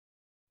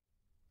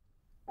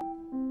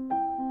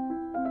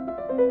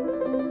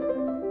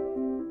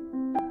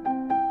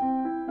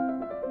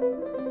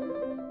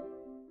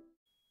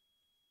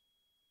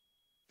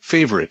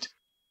favorite,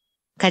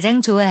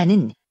 가장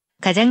좋아하는,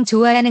 가장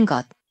좋아하는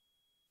것.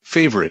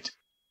 favorite,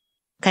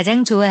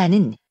 가장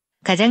좋아하는,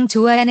 가장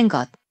좋아하는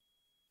것.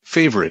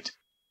 favorite,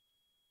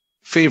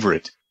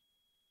 favorite.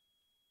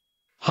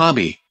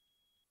 hobby,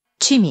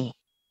 취미,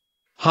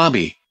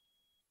 hobby,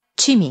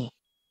 취미.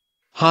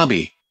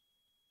 hobby,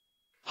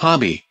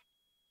 hobby.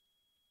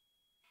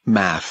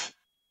 math,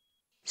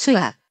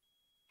 수학,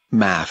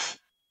 math,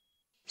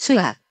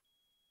 수학.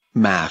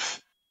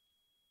 math,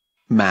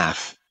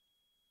 math.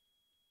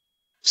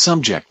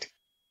 subject,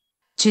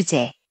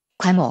 주제,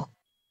 과목.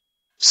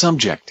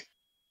 subject,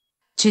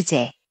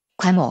 주제,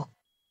 과목.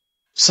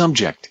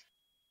 subject,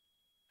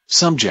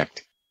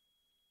 subject.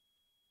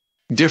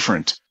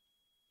 different,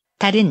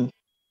 다른,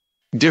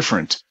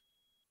 different,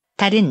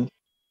 다른.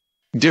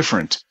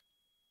 different,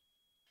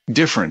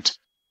 different.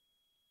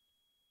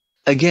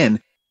 again,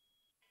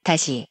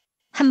 다시,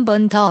 한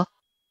번 더.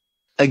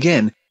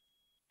 again,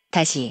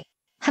 다시,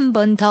 한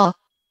번 더.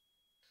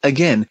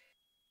 again,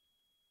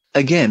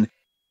 again.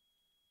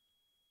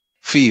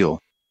 feel,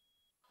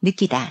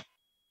 느끼다,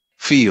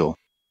 feel,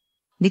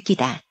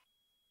 느끼다.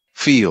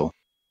 feel,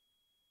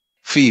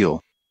 feel.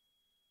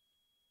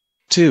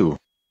 two,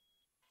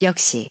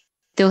 역시,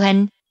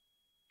 또한,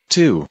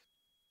 two,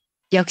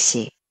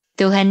 역시,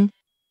 또한.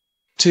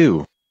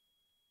 two,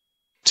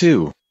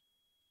 two.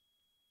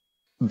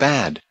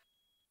 bad,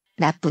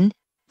 나쁜,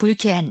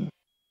 불쾌한.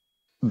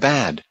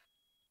 bad,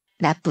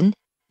 나쁜,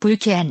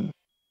 불쾌한.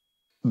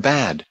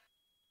 bad,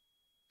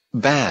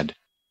 bad.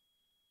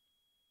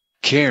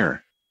 care,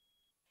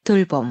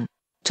 돌봄,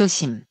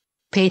 조심,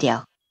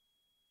 배려.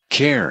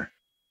 care,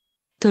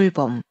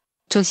 돌봄,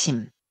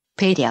 조심,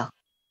 배려.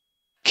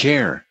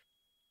 care,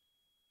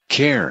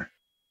 care.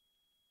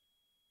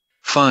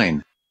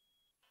 fine,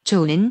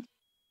 좋은,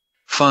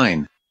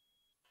 fine,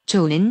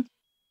 좋은.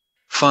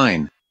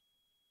 fine,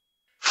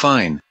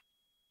 fine.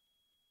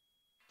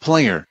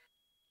 player,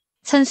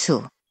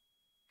 선수,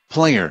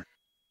 player,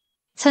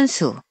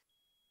 선수.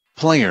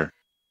 player,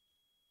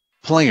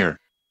 player.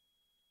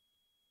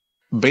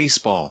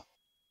 baseball,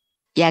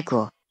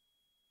 야구,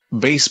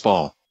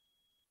 baseball,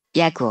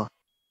 야구.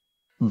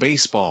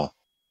 baseball,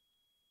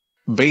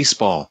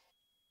 baseball.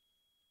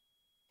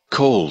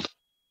 cold,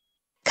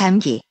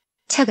 감기,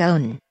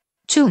 차가운,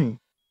 추운.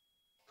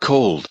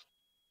 cold,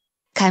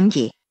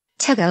 감기,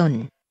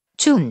 차가운,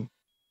 추운.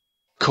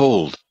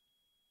 cold,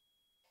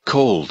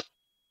 cold.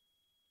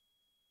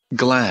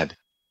 glad,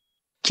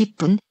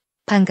 기쁜,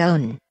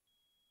 반가운.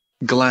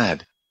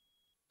 glad,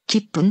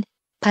 기쁜,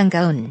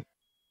 반가운.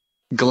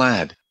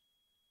 glad,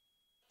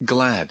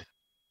 glad.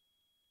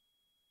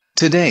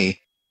 today,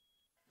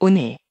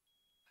 오늘,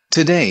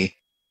 today,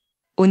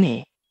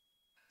 오늘.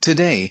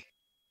 today,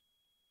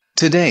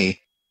 today.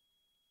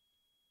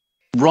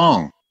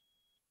 wrong,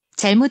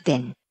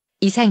 잘못된,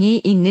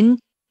 이상이 있는,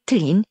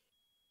 틀린.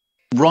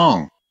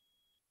 wrong,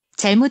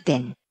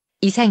 잘못된,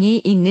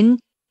 이상이 있는,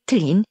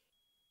 틀린.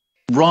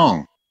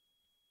 wrong,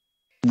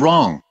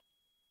 wrong.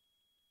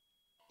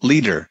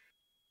 leader,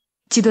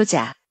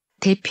 지도자,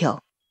 대표.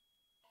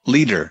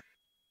 leader,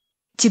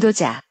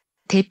 지도자,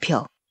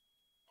 대표.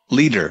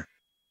 leader,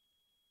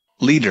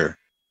 leader.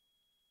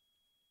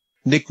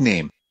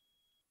 nickname,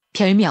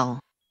 별명,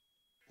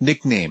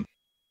 nickname,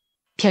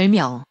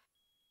 별명.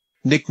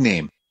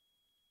 nickname,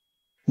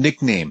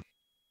 nickname.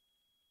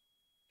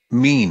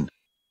 mean,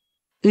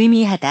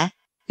 의미하다,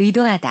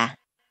 의도하다.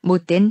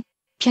 못된,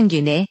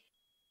 평균의.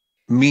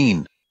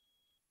 mean,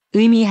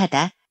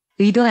 의미하다,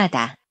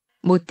 의도하다.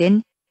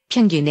 못된,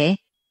 평균의.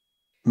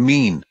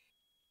 mean,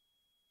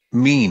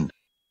 mean.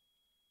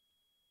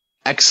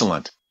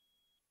 excellent,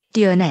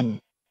 뛰어난,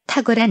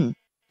 탁월한,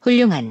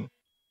 훌륭한.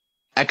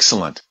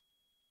 excellent,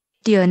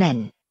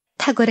 뛰어난,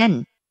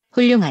 탁월한,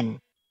 훌륭한.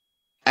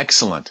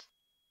 excellent,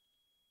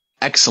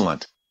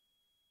 excellent.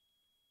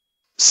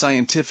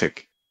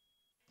 scientific,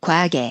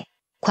 과학의,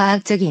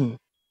 과학적인.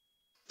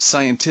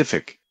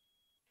 scientific,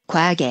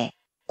 과학의,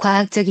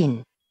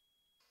 과학적인.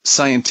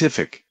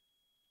 scientific,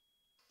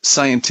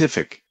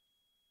 scientific.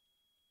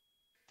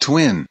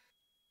 twin,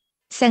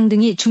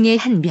 쌍둥이 중에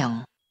한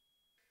명.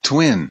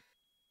 twin,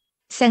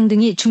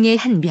 쌍둥이 중에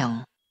한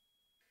명.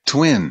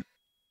 twin,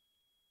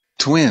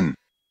 twin.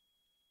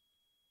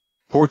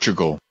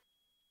 Portugal,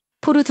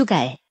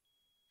 포르투갈,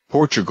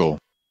 Portugal,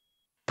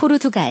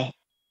 포르투갈.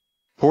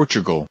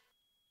 Portugal,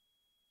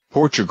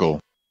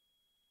 Portugal.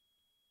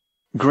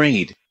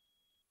 grade,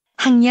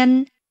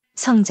 학년,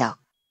 성적.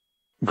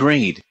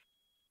 grade,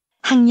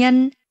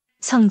 학년,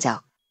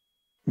 성적.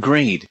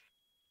 grade,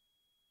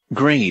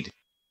 grade.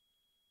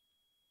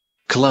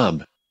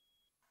 club,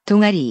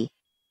 동아리,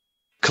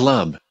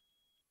 club,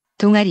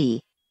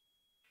 동아리.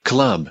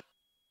 club,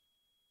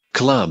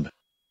 club.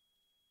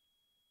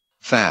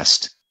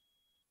 fast,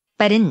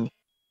 빠른,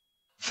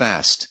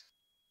 fast,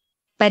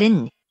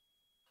 빠른.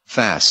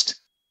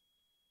 fast,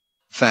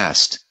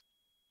 fast.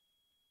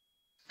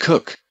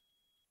 cook,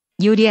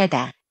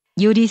 요리하다,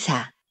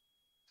 요리사.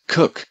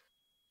 cook,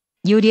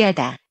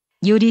 요리하다,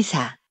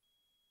 요리사,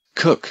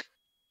 cook,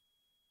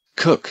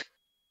 cook.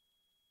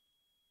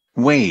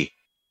 Way,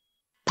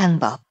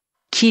 방법,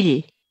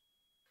 길,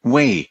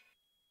 way,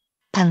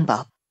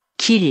 방법,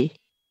 길,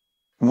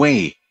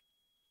 way,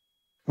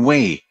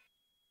 way.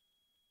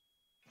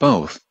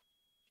 Both,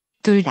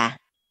 둘 다,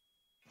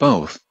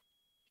 both,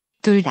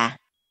 둘 다,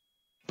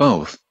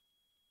 both,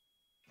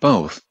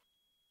 both.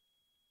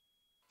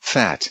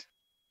 Fat,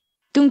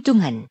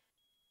 뚱뚱한,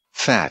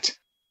 fat,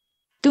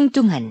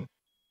 뚱뚱한,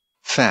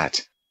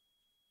 fat,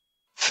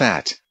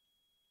 fat.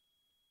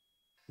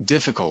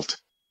 Difficult,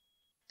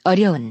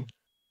 어려운,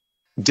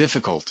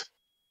 difficult,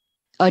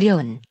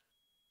 어려운,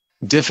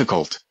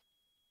 difficult,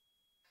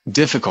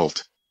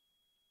 difficult.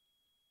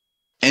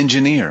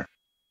 Engineer,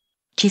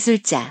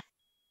 기술자,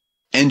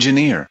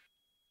 engineer,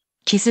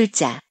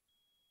 기술자,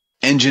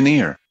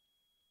 engineer,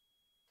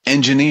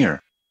 engineer.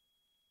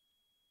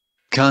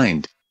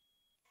 Kind,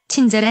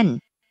 친절한,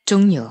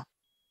 종류,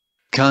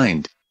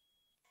 kind,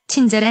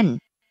 친절한,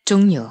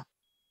 종류,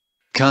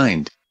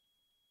 kind,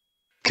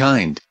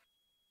 kind.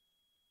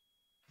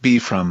 Be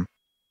from,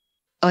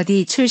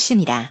 어디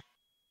출신이라,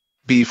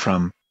 be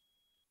from,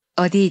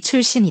 어디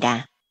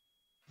출신이라,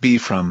 be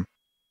from,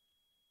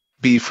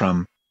 be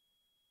from.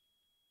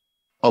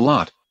 A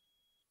lot,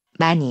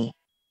 많이,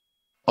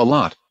 a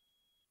lot,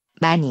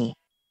 많이,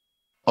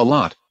 a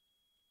lot,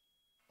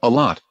 a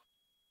lot.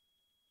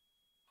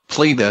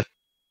 Play the,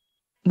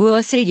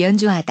 무엇을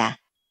연주하다,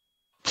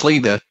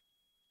 play the,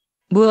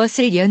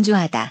 무엇을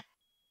연주하다,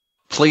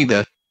 play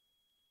the,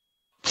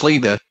 play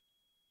the.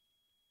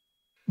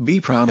 Be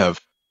proud of,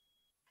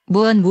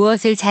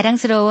 무엇을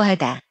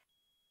자랑스러워하다,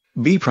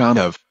 be proud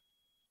of,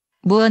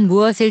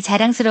 무엇을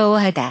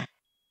자랑스러워하다,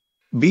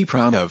 be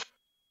proud of,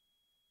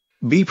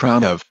 be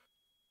proud of.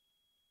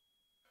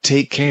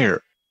 Take care,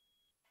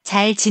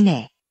 잘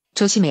지내,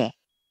 조심해,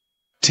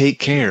 take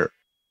care,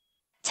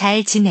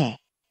 잘 지내,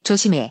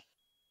 조심해,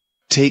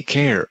 take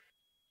care,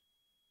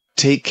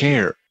 take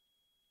care.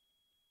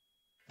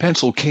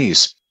 Pencil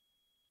case,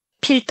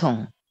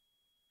 필통,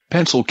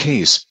 pencil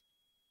case,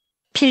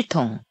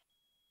 필통,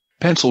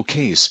 pencil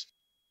case,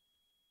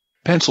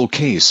 pencil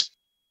case.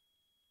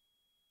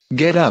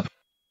 Get up,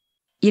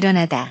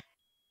 일어나다,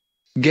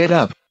 get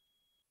up,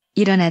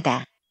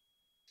 일어나다,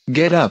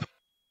 get up,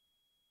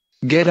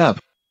 get up.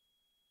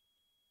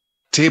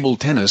 Table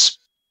tennis,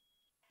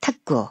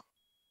 탁구,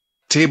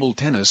 table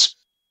tennis,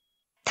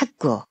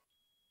 탁구,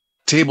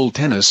 table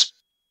tennis,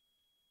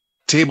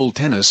 table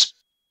tennis.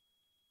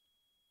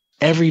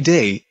 Every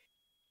day,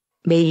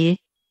 매일,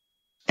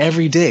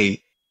 every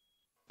day,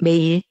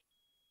 매일,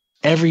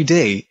 every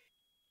day,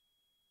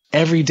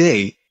 every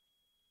day.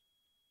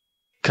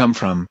 Come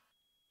from,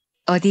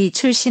 어디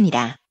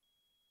출신이라,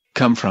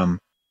 come from,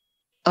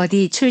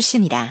 어디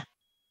출신이라,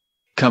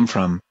 come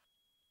from,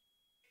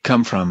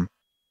 come from.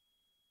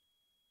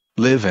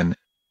 Live in,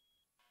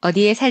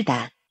 어디에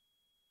살다,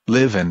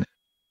 live in,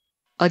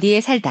 어디에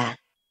살다,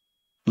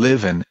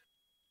 live in,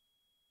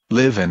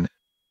 live in.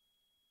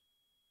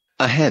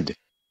 Ahead,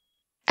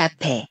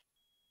 앞에,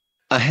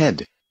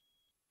 ahead,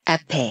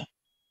 앞에,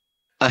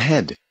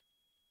 ahead,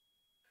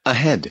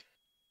 ahead.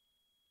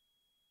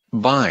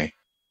 Buy,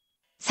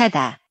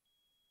 사다,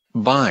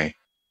 buy,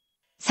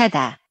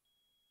 사다,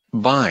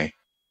 buy,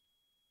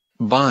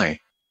 buy.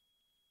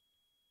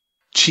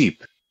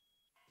 Cheap,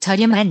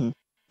 저렴한,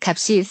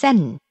 값이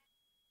싼,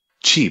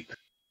 cheap,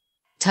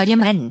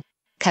 저렴한,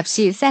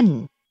 값이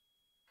싼,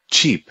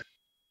 cheap,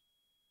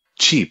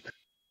 cheap.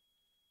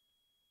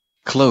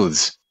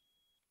 Clothes,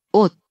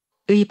 옷,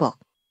 의복,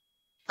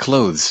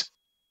 clothes,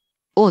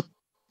 옷,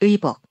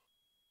 의복,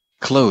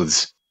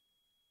 clothes,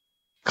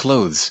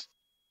 clothes.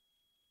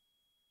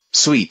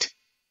 Sweet,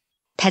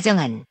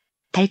 다정한,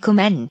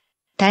 달콤한,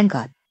 단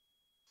것,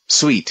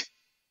 sweet,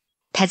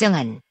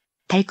 다정한,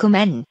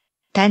 달콤한,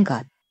 단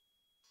것,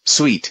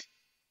 sweet,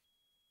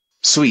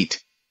 sweet.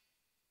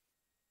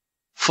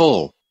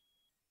 Full,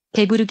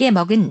 배부르게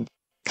먹은,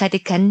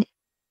 가득한,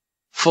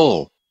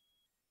 full,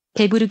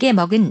 배부르게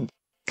먹은,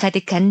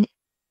 가득한,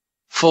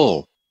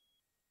 full,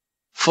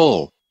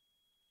 full.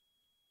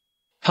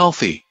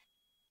 Healthy,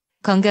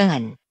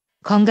 건강한,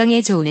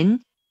 건강에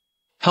좋은,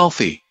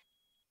 healthy,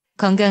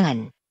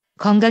 건강한,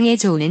 건강에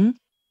좋은,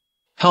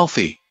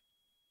 healthy,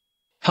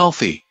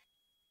 healthy.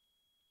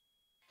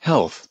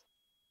 Health,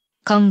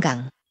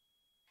 건강,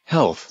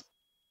 health,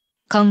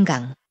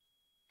 건강,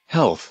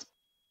 health,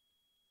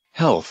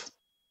 health.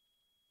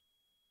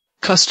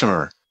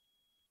 Customer,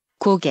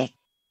 고객,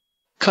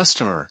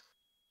 customer,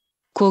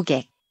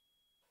 고객,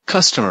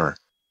 customer,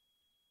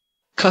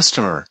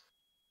 customer.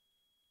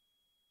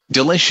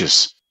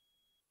 Delicious,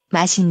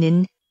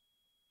 맛있는,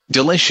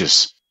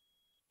 delicious,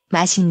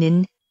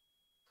 맛있는,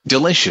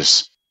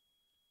 delicious,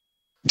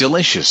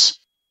 delicious.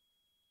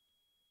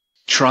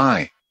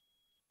 Try,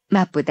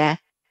 맛보다,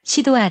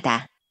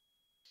 시도하다,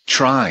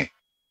 try,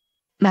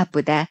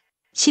 맛보다,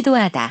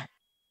 시도하다,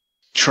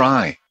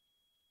 try,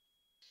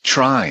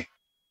 try.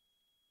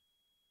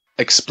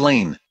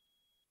 Explain,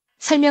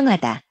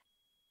 설명하다,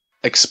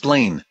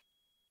 explain,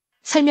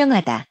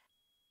 설명하다,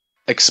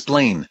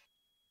 explain,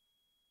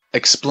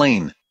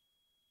 explain,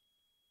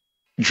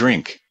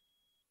 drink,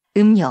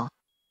 음료,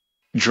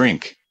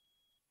 drink,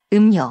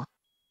 음료,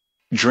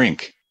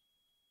 drink,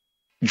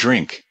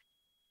 drink,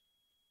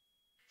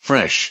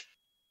 fresh,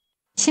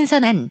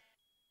 신선한,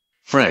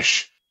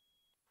 fresh,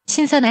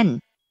 신선한,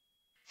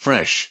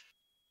 fresh,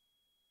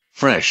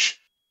 fresh,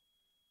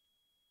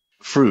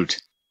 fruit,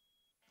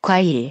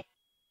 과일,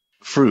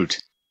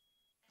 fruit,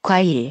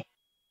 과일,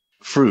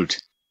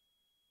 fruit,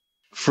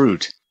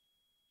 fruit,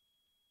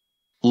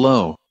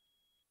 low,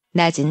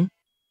 낮은,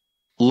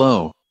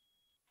 low,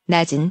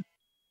 낮은,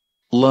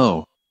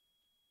 low,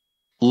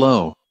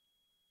 low,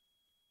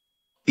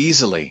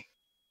 easily,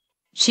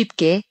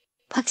 쉽게,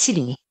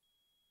 확실히,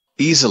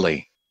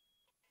 easily,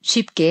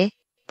 쉽게,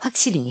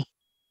 확실히,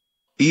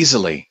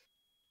 easily,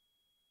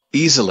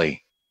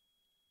 easily,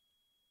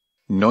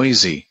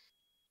 noisy,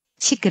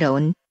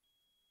 시끄러운,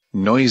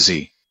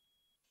 noisy,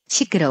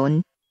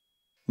 시끄러운,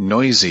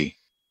 noisy,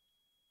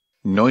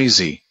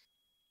 noisy,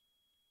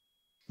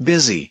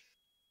 busy,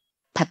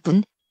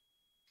 바쁜,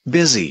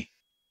 busy,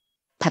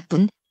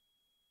 바쁜,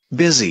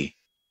 busy,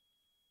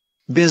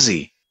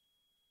 busy,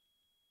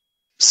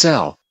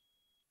 sell,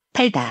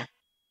 팔다,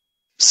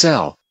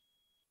 sell,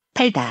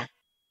 팔다,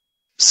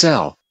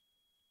 sell,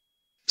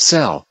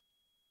 sell,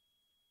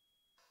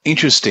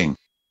 interesting,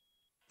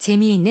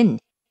 재미있는,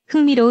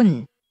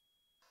 흥미로운,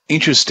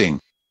 interesting,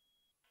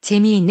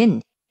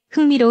 재미있는,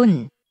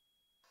 흥미로운,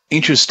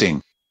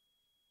 interesting,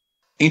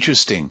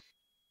 interesting,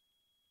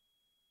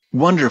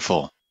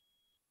 wonderful,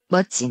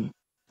 멋진,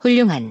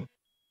 훌륭한,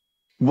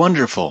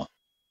 wonderful,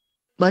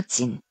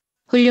 멋진,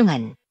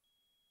 훌륭한,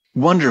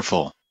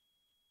 wonderful,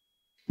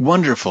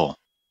 wonderful,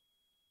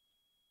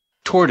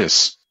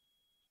 tortoise,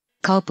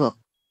 거북,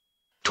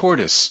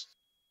 tortoise,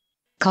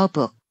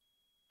 거북,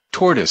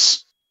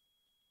 tortoise,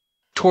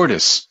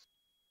 tortoise,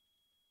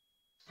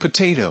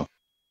 potato,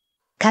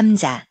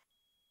 감자,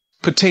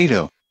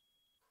 potato,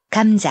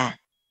 감자,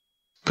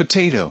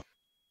 potato,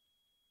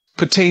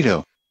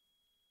 potato,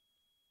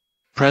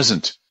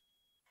 present,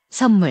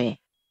 선물,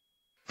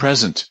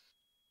 present,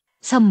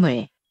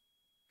 선물,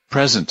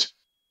 present,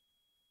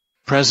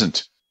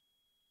 present,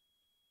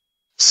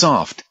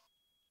 soft,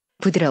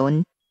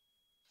 부드러운,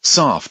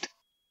 soft,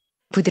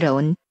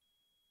 부드러운,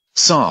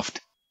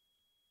 soft,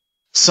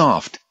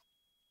 soft,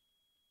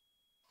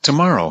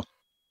 tomorrow,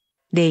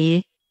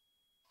 내일,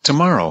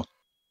 tomorrow,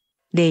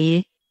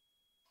 내일,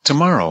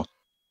 tomorrow,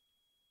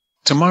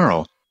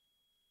 tomorrow,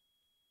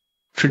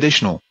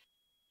 traditional,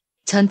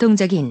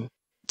 전통적인,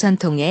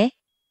 전통의,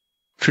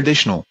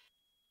 traditional,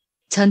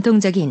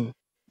 전통적인,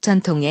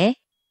 전통의,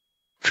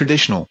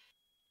 traditional,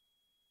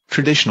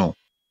 traditional,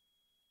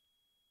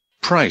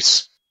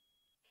 price,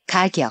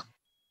 가격,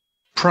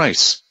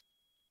 price,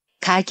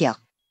 가격,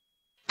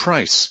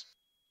 price,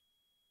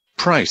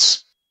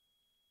 price,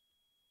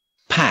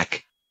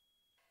 pack,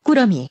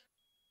 꾸러미,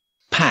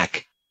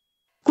 pack,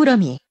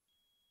 꾸러미,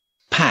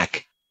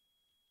 pack,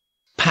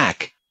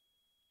 pack,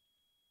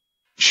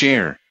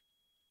 share,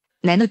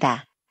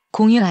 나누다,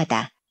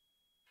 공유하다,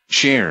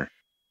 share,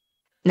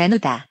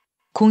 나누다,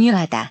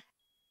 공유하다,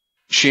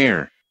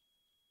 share,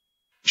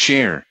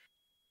 share,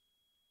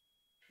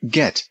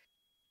 get,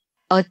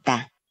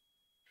 얻다,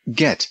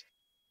 get,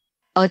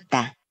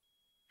 얻다,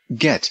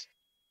 get,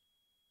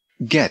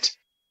 get,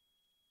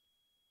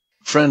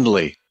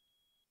 friendly,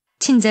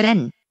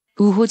 친절한,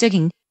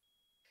 우호적인,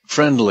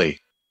 friendly,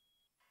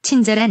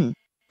 친절한,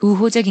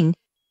 우호적인,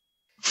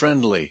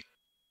 friendly,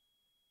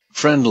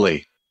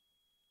 friendly,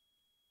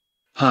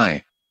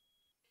 high,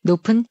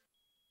 높은,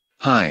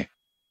 high,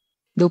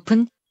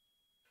 높은,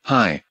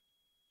 high,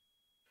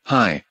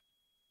 high,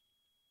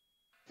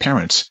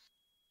 parents,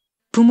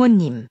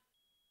 부모님,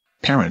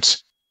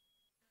 parents,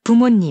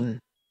 부모님,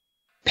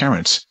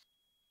 parents,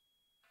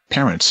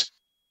 parents,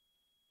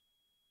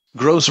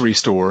 grocery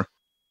store,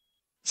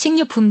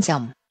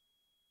 식료품점,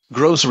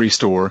 grocery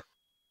store,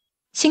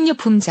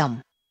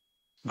 식료품점,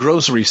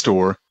 grocery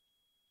store,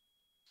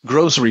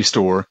 grocery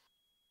store,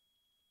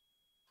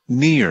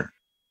 near,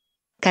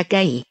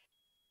 가까이,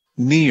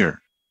 near,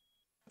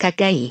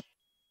 가까이,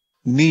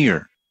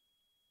 near,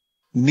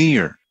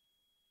 near,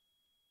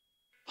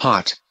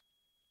 hot,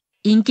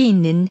 인기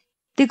있는,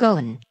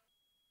 뜨거운,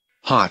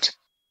 hot,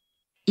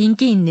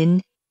 인기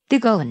있는,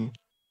 뜨거운,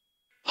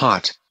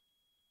 hot,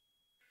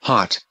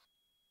 hot,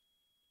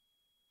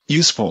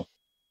 useful,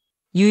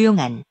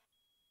 유용한,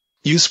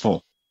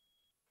 useful,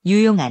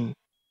 유용한,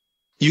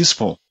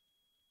 useful,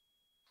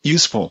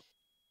 useful,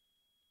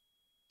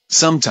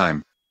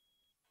 sometime,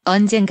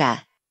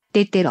 언젠가,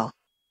 때때로,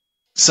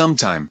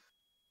 sometime,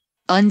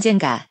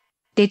 언젠가,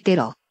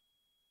 때때로,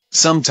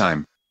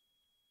 sometime,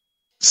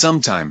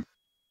 sometime,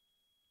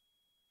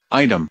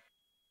 item,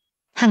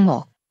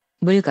 항목,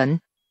 물건,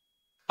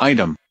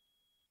 item,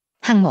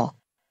 항목,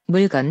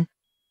 물건,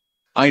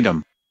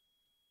 item,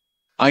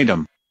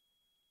 item,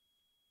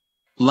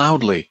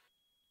 loudly,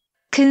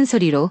 큰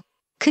소리로,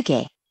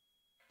 크게,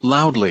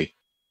 loudly,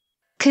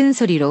 큰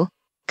소리로,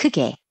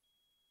 크게,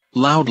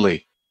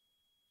 loudly,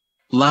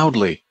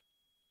 loudly,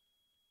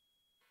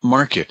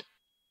 market,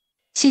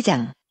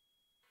 시장,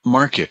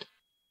 market,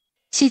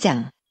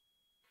 시장,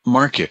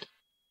 market,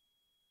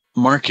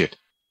 market.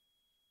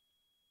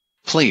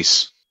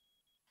 Place,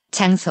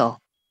 장소,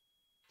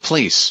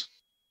 place,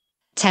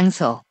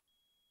 장소,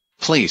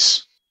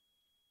 place,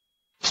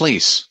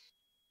 place.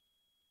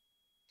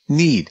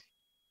 Need,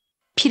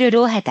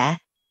 필요로 하다,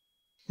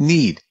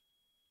 need,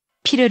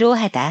 필요로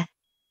하다,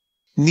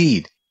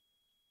 need,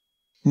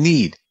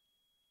 need.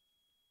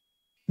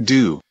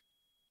 Do,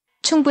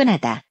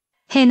 충분하다,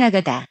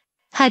 해나가다,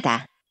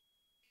 하다,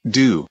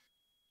 do,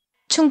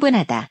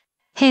 충분하다,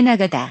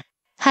 해나가다,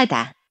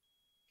 하다,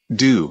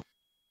 do,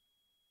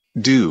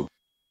 do.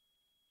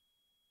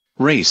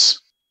 Race,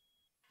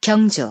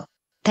 경주,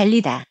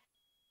 달리다,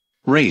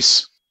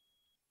 race,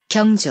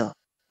 경주,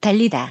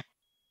 달리다,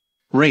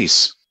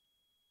 race,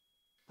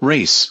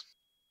 race.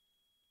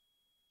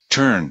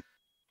 Turn,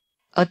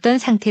 어떤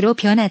상태로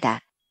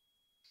변하다,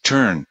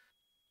 turn,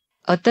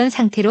 어떤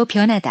상태로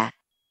변하다,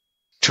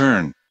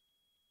 turn,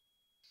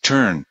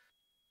 turn.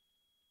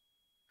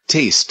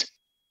 Taste,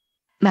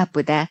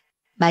 맛보다,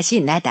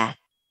 맛이 나다,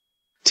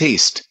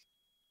 taste,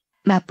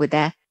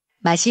 맛보다,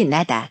 맛이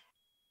나다,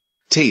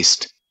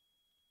 taste,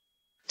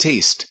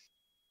 taste.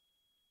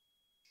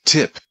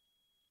 Tip,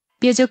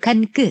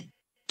 뾰족한 끝,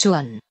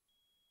 조언,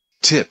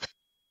 tip,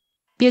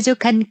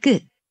 뾰족한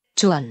끝,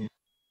 조언,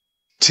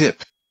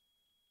 tip,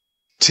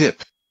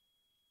 tip.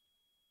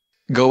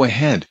 Go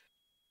ahead,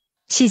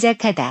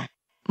 시작하다,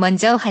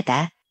 먼저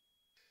하다,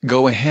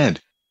 go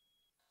ahead,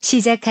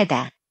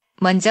 시작하다,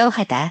 먼저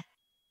하다,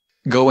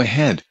 go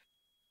ahead,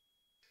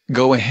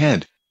 go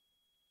ahead.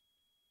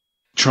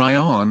 Try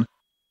on,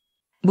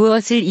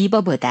 무엇을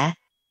입어보다,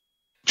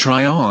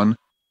 try on,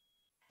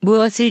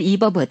 무엇을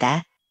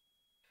입어보다,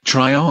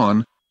 try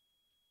on,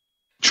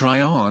 try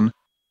on.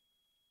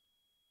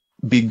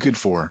 Be good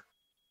for,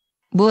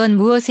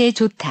 무엇에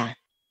좋다,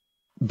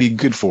 be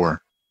good for,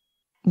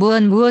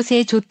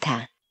 무엇에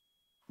좋다,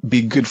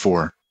 be good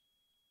for,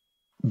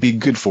 be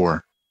good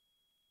for.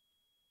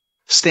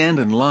 Stand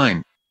in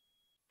line,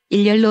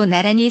 일렬로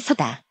나란히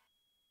서다,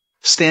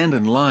 stand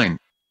in line,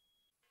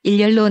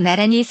 일렬로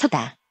나란히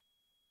서다,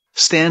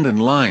 stand in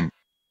line,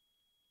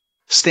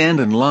 stand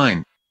in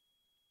line.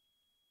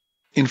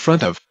 In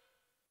front of,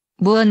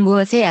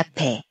 무엇의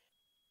앞에,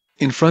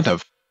 in front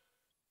of,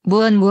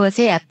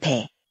 무엇의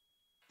앞에,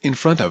 in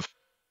front of,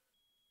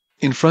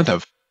 in front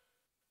of.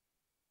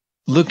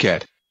 Look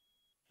at,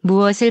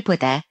 무엇을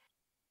보다,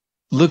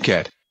 look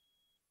at,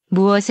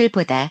 무엇을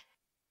보다,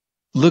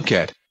 look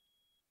at,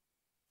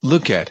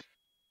 look at.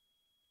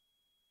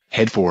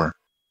 Head for,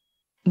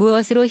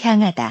 무엇으로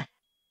향하다,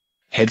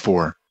 head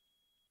for,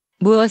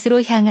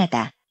 무엇으로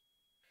향하다,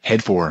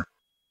 head for,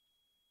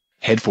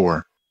 head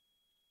for.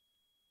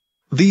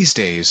 These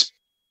days,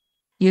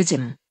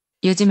 요즘,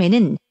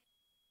 요즘에는,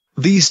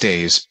 these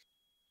days,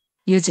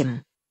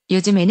 요즘,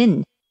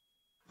 요즘에는,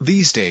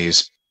 these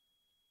days,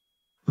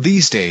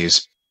 these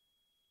days.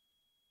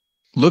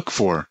 Look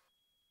for,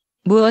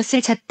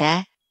 무엇을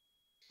찾다,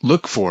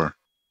 look for,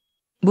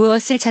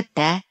 무엇을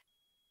찾다,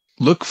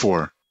 look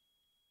for,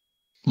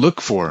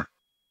 look for.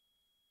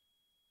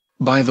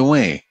 By the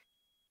way,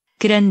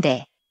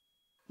 그런데,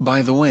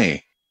 by the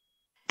way,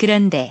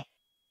 그런데,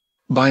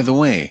 by the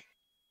way,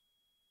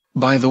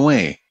 by the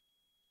way.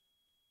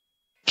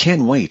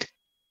 Can't wait,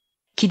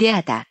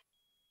 기대하다,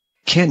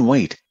 can't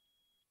wait,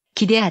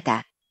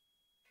 기대하다,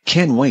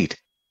 can't wait,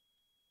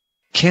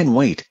 can't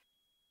wait.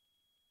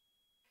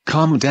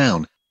 Calm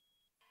down,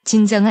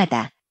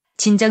 진정하다,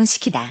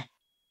 진정시키다,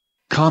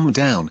 calm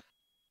down,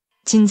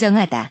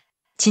 진정하다,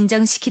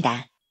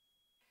 진정시키다,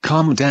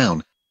 calm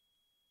down,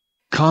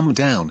 calm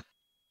down.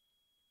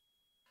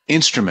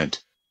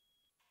 Instrument,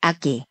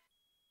 악기,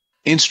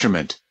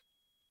 instrument,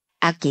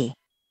 악기,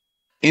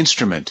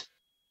 instrument,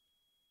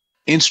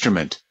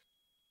 instrument.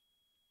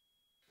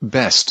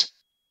 Best,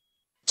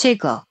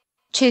 최고,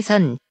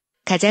 최선,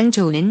 가장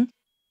좋은,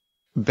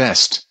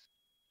 best,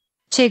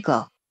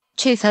 최고,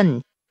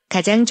 최선,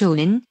 가장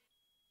좋은,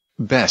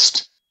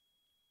 best,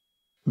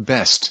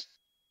 best.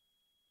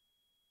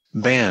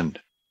 Band,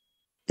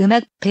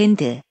 음악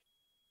밴드,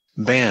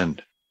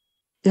 band,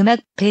 음악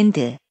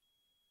밴드,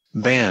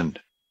 band,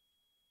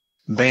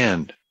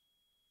 band.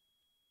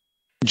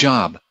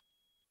 Job,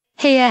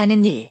 해야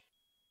하는 일,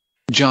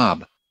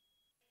 job,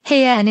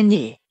 해야 하는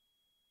일,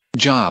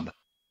 job,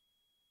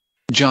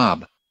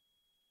 job.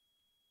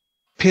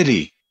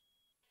 Pity,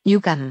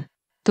 유감,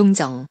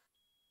 동정,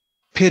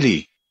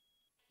 pity,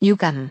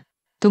 유감,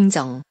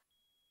 동정,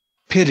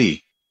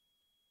 pity,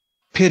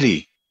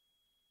 pity.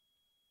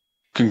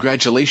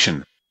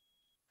 Congratulation,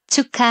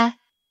 축하,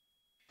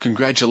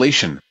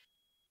 congratulation,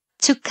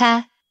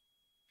 축하,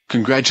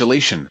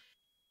 congratulation,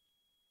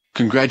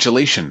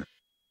 congratulation.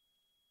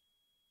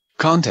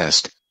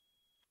 Contest,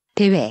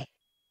 대회,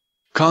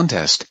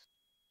 contest,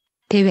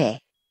 대회,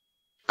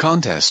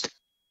 contest,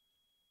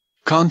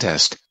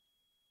 contest.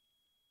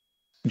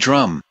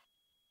 Drum,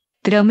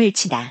 드럼을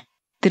치다,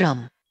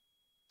 드럼,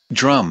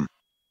 drum,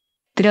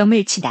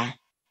 드럼을 치다,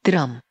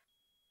 드럼,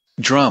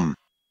 drum,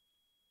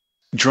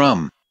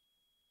 drum.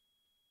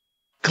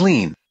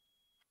 Clean,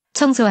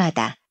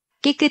 청소하다,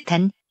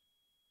 깨끗한,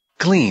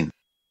 clean,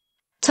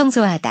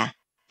 청소하다,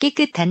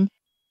 깨끗한,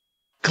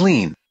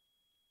 clean,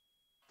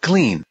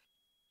 clean.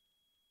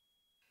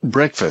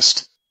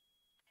 breakfast,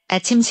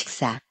 아침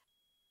식사,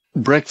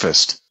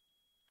 breakfast,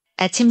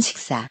 아침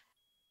식사,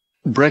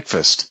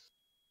 breakfast,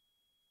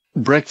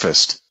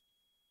 breakfast.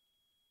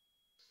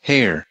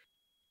 hair,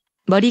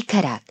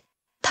 머리카락,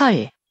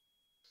 털,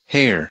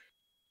 hair,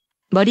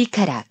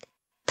 머리카락,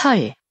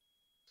 털,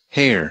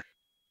 hair,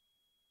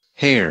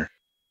 hair.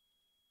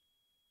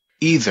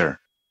 either,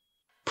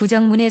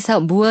 부정문에서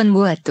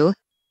무엇도,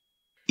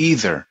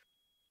 either,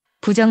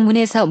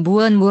 부정문에서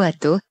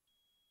무엇도,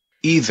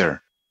 either,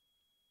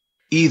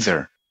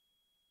 either.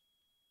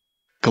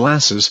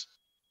 glasses,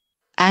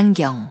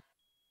 안경,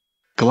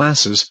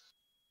 glasses,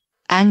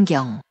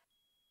 안경,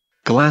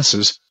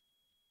 glasses,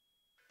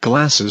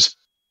 glasses.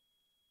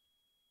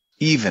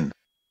 even,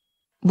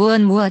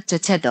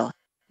 무엇조차도,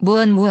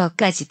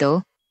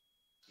 무엇까지도,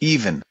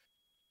 even,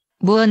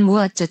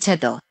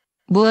 무엇조차도,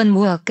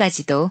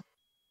 무엇까지도,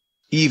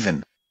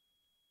 even,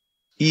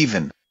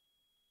 even.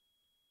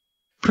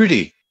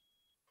 pretty,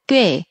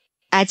 꽤,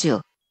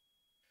 아주,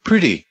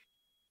 pretty,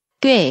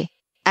 꽤,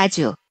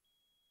 아주,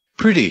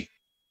 pretty,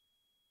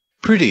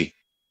 pretty.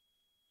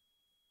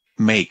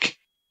 make,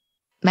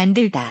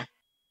 만들다,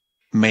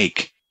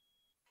 make,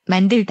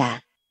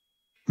 만들다,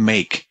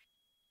 make,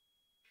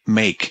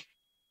 make.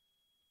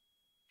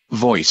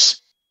 voice,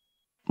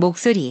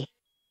 목소리,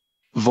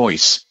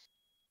 voice,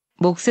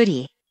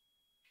 목소리,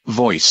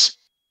 voice,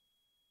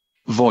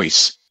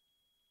 voice.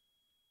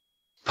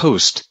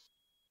 post,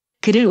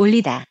 글을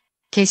올리다,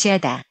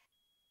 게시하다,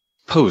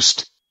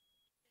 post,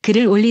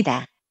 글을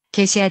올리다,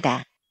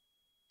 게시하다,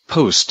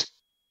 post,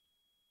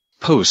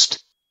 post.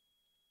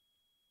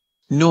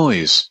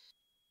 noise,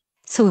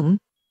 소음,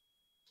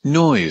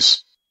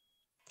 noise,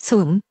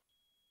 소음,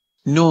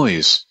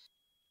 noise,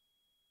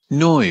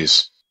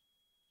 noise.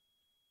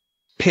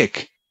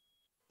 pick,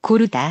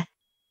 고르다,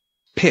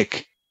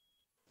 pick,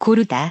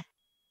 고르다,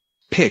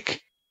 pick,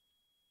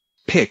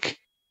 pick.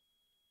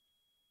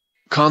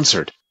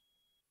 concert,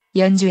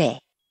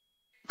 연주회,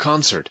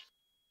 concert,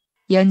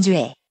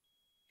 연주회,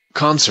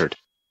 concert,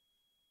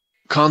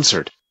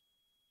 concert.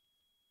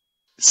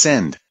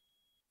 send,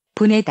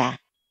 보내다,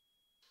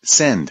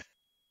 send,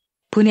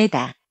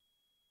 보내다,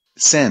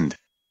 send,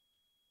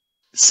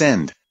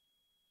 send.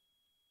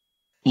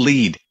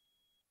 lead,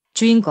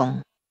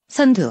 주인공,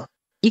 선두,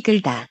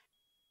 이끌다,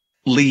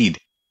 lead,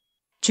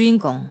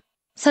 주인공,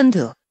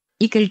 선두,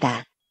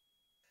 이끌다,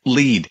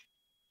 lead,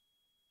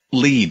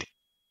 lead.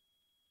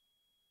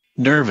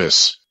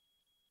 nervous,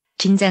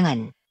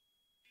 긴장한,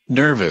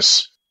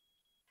 nervous,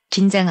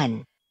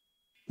 긴장한,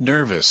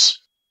 nervous,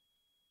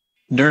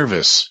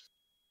 nervous.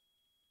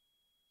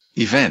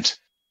 event,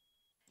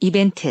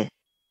 이벤트,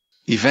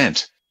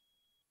 event,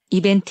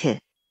 이벤트,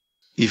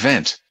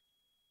 event,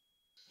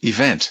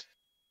 event.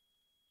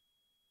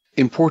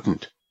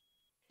 important,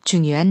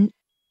 중요한,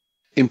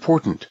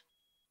 important,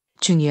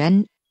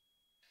 중요한,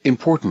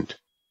 important,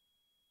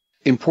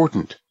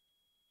 important.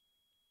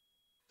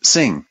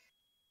 sing,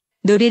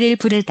 노래를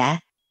부르다,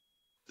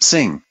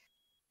 sing,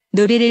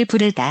 노래를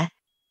부르다,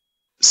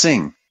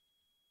 sing,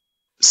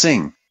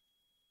 sing.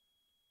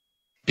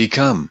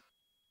 become,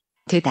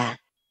 되다,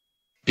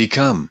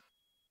 become,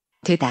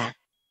 되다,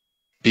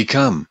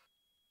 become,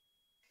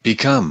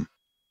 become.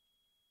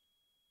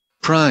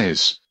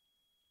 prize,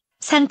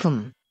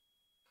 상품,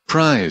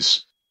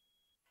 prize,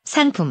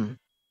 상품,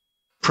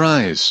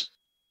 prize,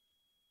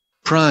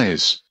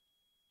 prize.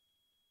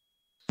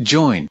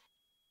 join,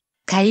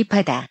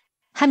 가입하다,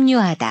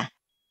 합류하다,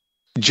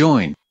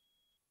 join,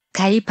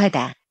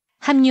 가입하다,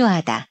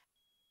 합류하다,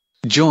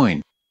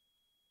 join,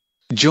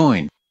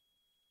 join.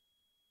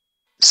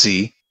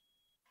 see,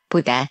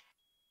 보다,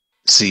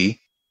 see,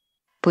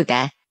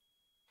 보다,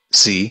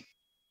 see,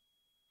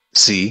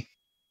 see.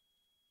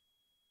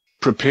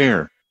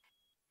 prepare,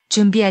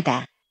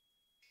 준비하다,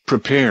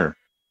 prepare,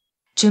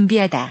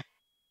 준비하다,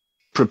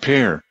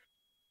 prepare,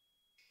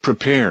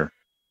 prepare.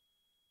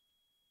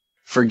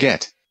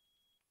 forget,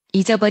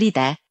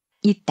 잊어버리다,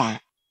 있다,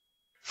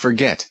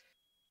 forget,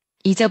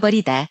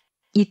 잊어버리다,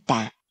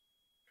 있다,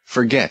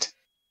 forget,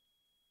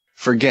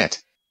 forget.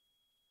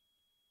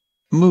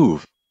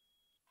 move,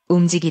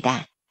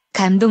 움직이다,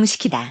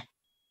 감동시키다,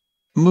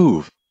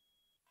 move,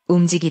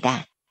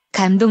 움직이다,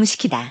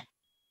 감동시키다,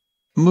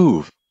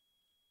 move,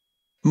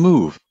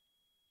 move.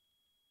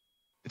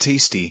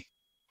 tasty,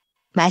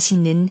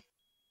 맛있는,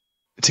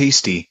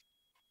 tasty,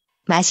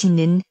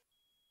 맛있는,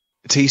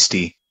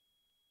 tasty,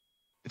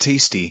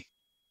 tasty.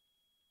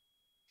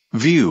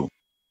 view,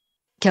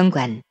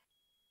 경관,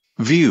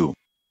 view,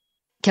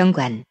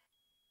 경관,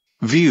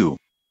 view,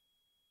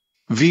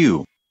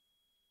 view.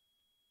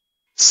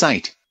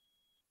 sight,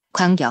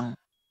 광경,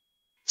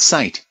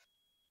 sight,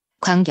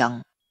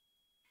 광경,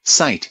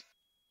 sight,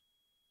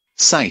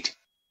 sight.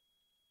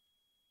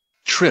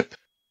 trip,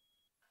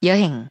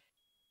 여행,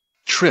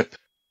 trip,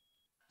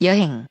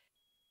 여행,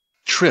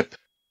 trip,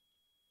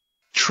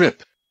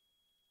 trip.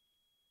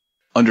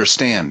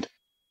 understand,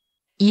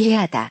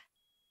 이해하다,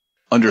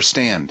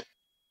 understand,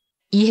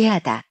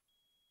 이해하다,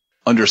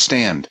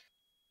 understand,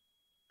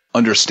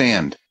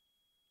 understand.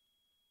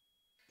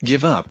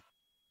 Give up,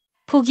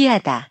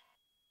 포기하다,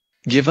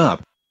 give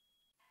up,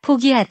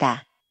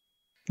 포기하다,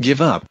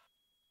 give up,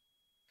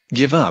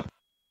 give up.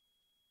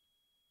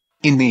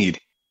 In need,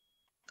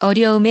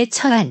 어려움에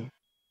처한,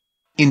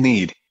 in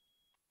need,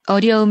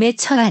 어려움에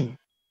처한,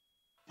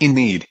 in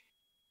need,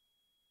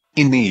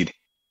 in need.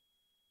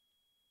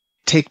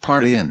 Take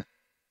part in,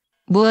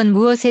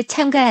 무엇에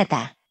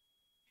참가하다,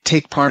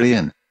 take part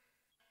in,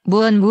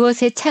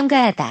 무엇에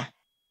참가하다,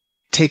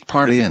 take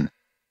part in,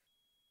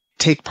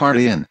 take part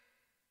in.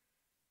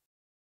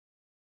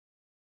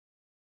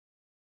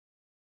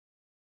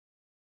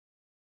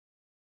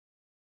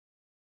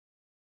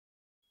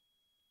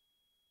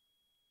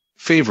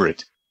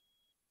 Favorite,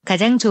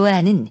 가장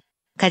좋아하는,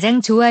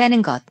 가장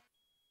좋아하는 것,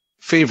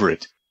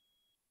 favorite,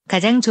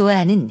 가장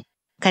좋아하는,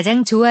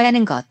 가장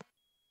좋아하는 것,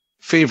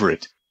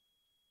 favorite,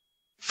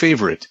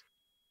 favorite.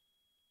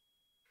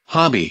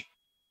 Hobby,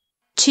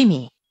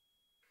 취미,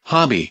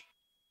 hobby,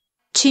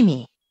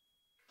 취미,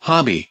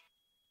 hobby,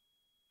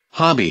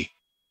 hobby.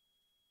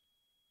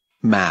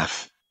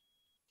 Math,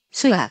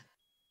 수학,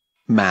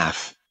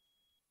 math,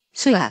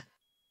 수학,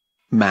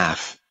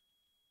 math,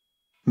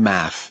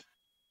 math.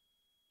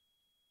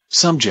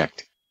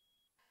 Subject,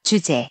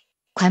 주제,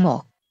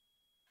 과목,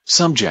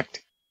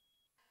 subject,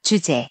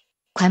 주제,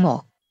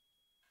 과목,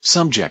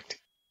 subject,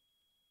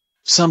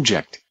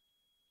 subject.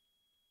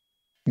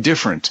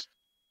 Different,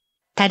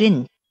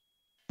 다른,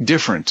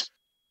 different,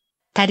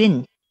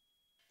 다른,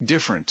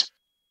 different,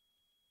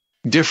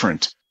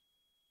 different.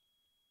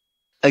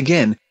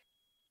 Again,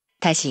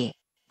 다시,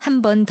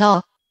 한 번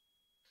더,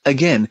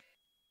 again,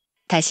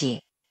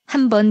 다시,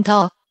 한 번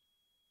더,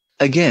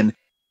 again,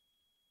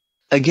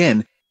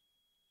 again.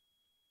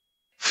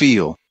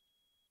 Feel,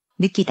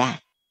 느끼다,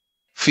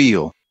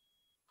 feel,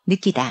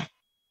 느끼다,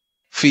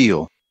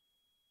 feel,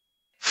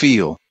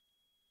 feel.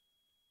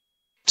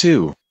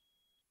 Two,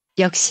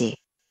 역시,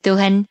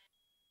 또한,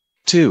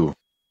 two,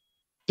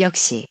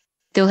 역시,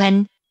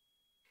 또한,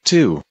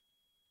 two,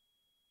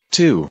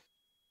 two.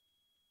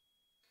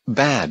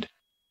 Bad,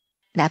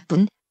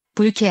 나쁜,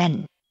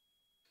 불쾌한,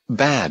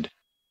 bad,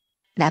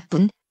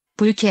 나쁜,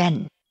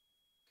 불쾌한,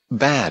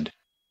 bad,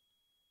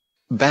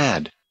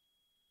 bad.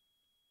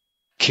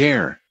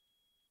 Care,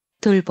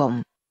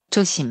 돌봄,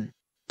 조심,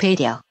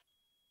 배려,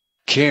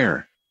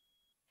 care,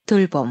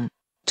 돌봄,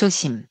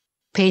 조심,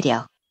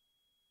 배려,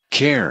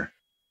 care,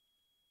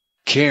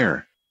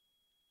 care.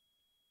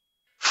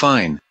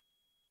 Fine,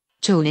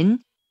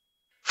 좋은,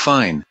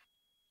 fine,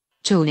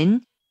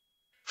 좋은,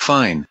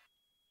 fine,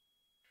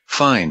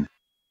 fine.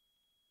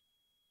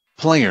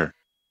 Player,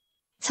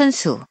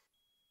 선수,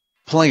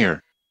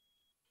 player,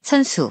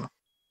 선수,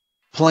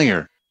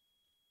 player,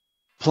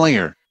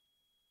 player.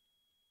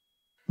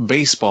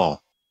 Baseball,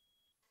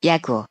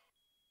 야구,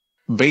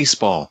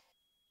 baseball,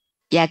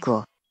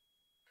 야구,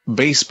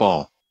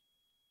 baseball,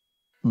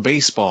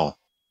 baseball.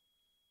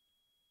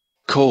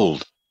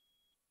 Cold,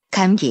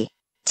 감기,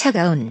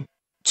 차가운,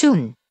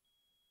 추운,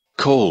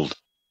 cold,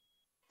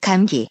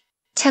 감기,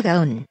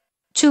 차가운,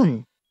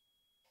 추운,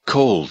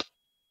 cold,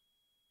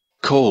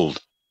 cold.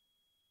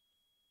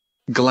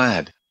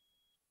 Glad,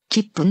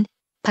 기쁜,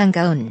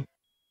 반가운,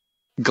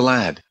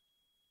 glad,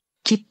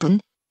 기쁜,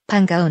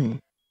 반가운,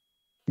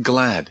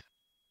 glad,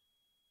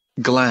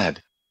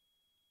 glad.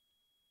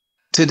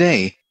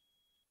 Today,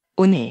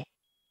 오늘,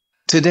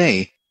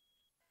 today,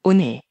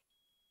 오늘,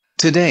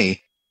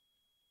 today,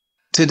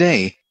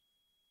 today.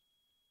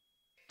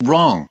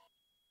 Wrong,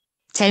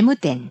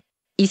 잘못된,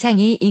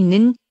 이상이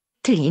있는,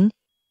 틀린,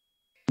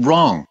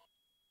 wrong,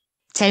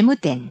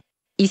 잘못된,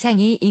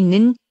 이상이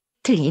있는,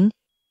 틀린,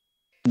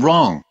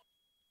 wrong,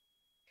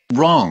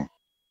 wrong.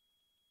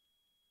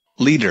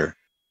 Leader,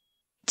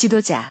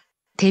 지도자,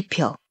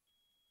 대표,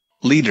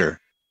 leader,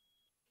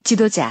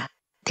 지도자,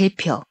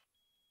 대표,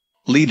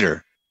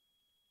 leader,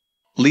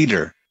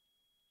 leader.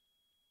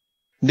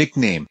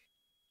 Nickname,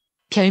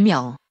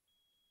 별명,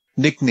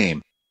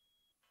 nickname,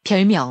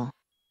 별명,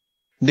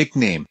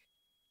 nickname,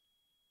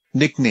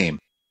 nickname.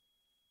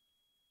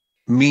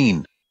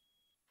 Mean,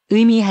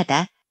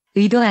 의미하다,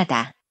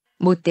 의도하다,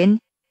 못된,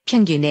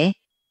 평균의,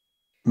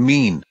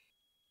 mean,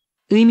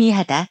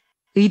 의미하다,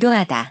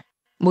 의도하다,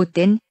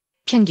 못된,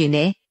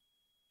 평균의,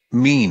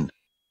 mean,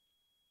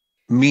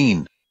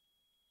 mean.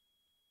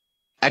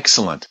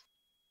 Excellent,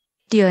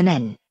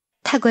 뛰어난,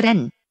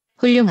 탁월한,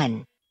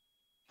 훌륭한,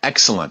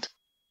 excellent,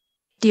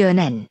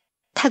 뛰어난,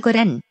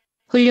 탁월한,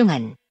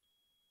 훌륭한,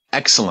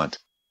 excellent,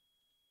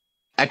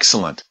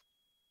 excellent.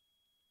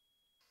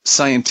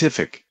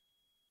 Scientific,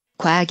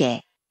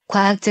 과학의,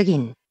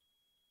 과학적인,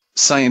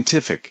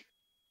 scientific,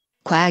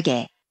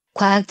 과학의,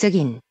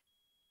 과학적인,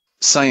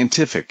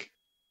 scientific,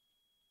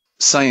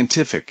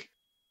 scientific.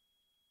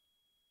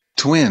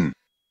 Twin,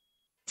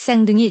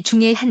 쌍둥이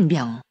중에 한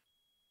명,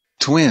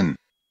 twin,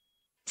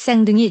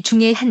 쌍둥이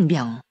중에 한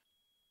명,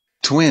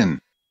 twin,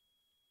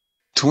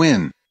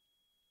 twin.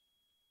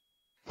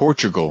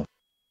 Portugal,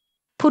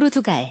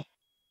 포르투갈,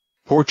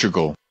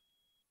 Portugal,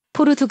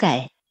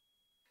 포르투갈,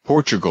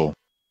 Portugal,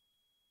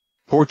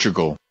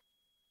 Portugal.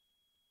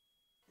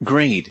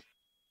 Grade,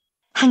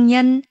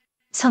 학년,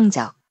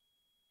 성적,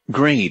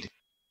 grade,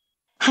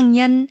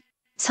 학년,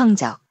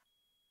 성적,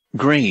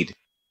 grade,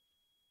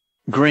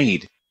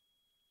 grade.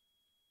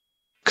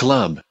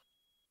 Club,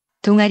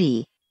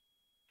 동아리,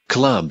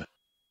 club,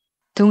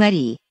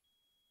 동아리,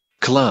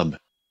 club,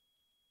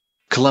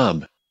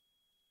 club.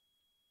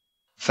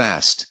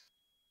 Fast,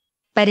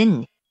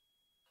 빠른,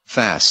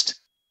 fast,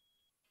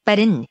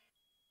 빠른,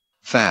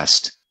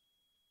 fast,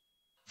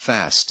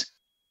 fast.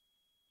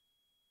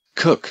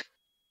 Cook,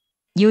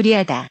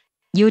 요리하다,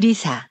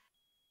 요리사,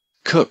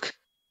 cook,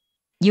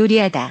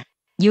 요리하다,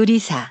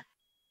 요리사,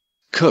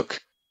 cook,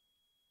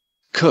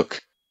 cook.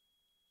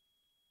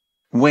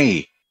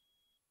 Way,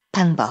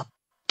 방법,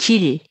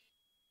 길,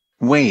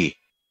 way,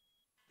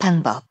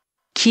 방법,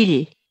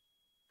 길,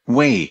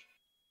 way,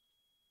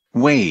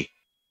 way.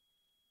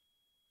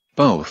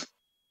 Both,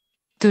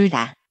 둘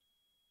다,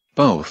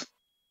 both,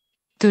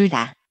 둘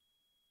다,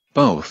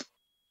 both,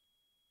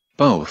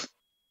 both.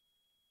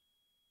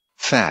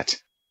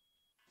 Fat,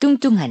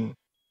 뚱뚱한,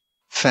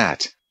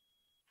 fat,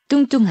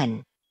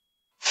 뚱뚱한,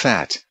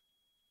 fat,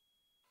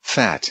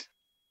 fat.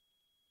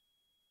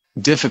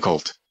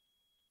 Difficult,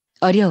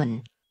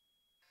 어려운,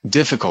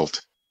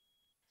 difficult,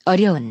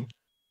 어려운,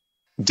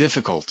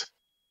 difficult,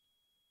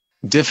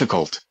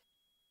 difficult.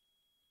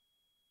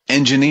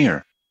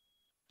 Engineer,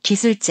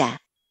 기술자,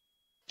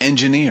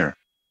 engineer,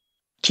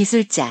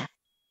 기술자,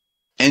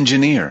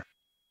 engineer,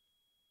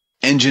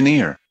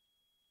 engineer.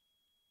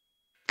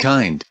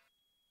 Kind,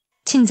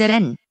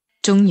 친절한,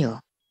 종류,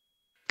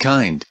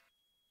 kind,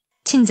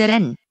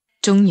 친절한,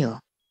 종류,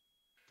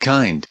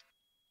 kind,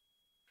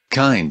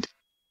 kind.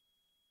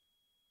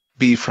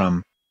 Be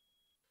from,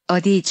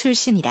 어디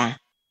출신이라,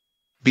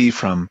 be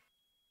from,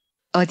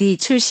 어디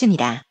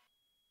출신이라,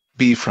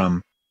 be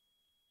from,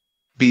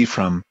 be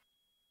from.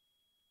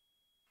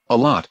 A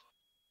lot,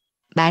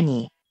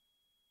 많이,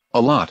 a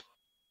lot,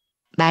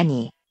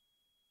 많이,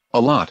 a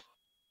lot,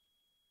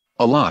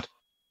 a lot.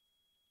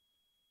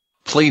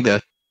 Play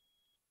the,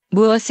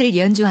 무엇을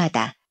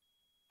연주하다,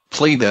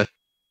 play the,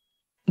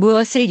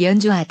 무엇을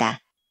연주하다,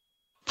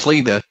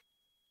 play the,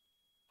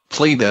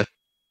 play the.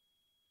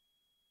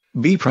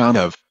 Be proud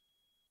of,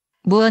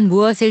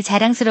 무엇을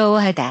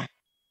자랑스러워하다,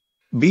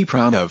 be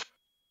proud of,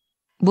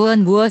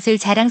 무엇을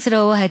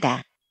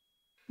자랑스러워하다,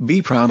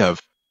 be proud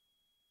of,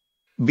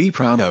 be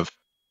proud of.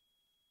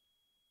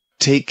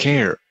 Take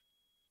care,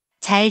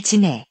 잘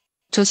지내,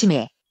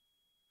 조심해,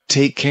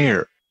 take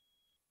care,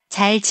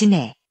 잘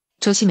지내,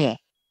 조심해,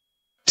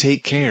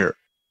 take care,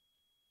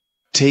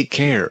 take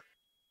care.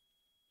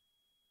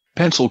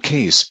 Pencil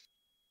case,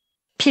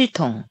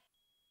 필통,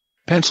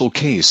 pencil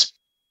case,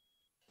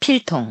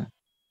 필통,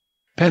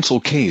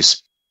 pencil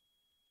case,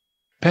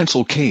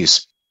 pencil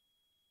case.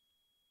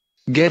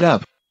 Get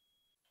up,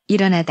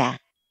 일어나다,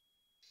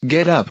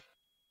 get up,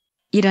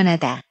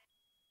 일어나다,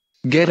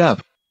 get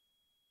up,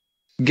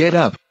 get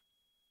up.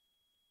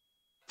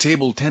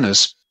 Table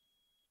tennis,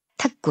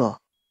 탁구,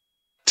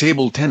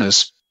 table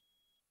tennis,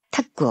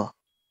 탁구,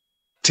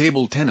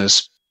 table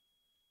tennis,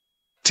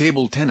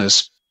 table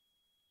tennis.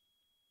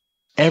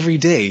 Every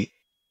day,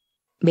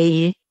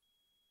 매일,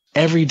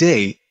 every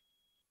day,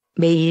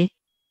 매일,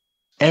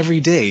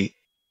 every day,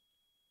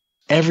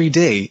 every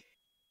day.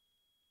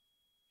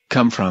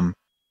 Come from,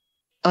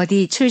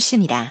 어디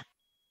출신이라,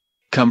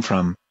 come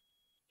from,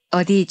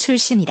 어디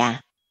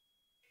출신이라,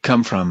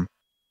 come from,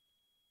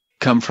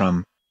 come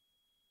from.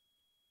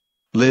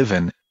 Live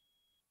in,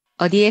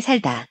 어디에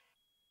살다,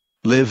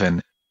 live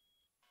in,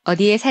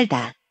 어디에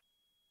살다,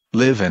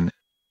 live in,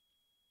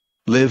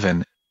 live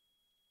in.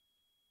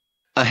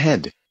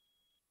 Ahead,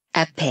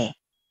 앞에,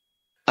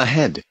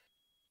 ahead,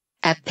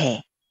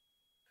 앞에,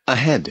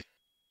 ahead,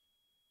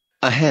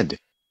 ahead.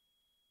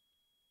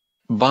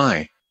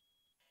 Buy,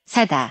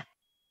 사다,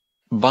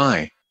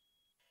 buy,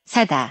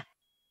 사다,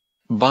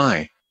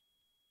 buy,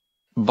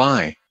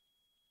 buy.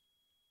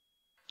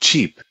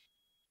 Cheap,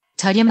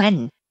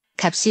 저렴한,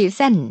 값이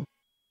싼,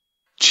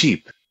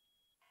 cheap,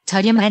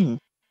 저렴한,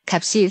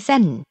 값이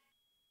싼,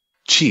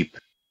 cheap,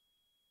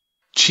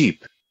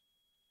 cheap.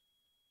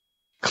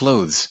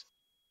 Clothes,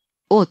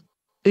 옷,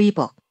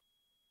 의복,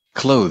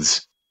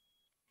 clothes,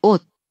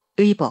 옷,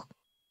 의복,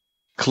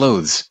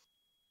 clothes,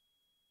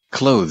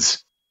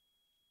 clothes.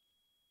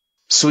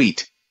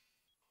 Sweet,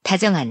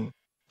 다정한,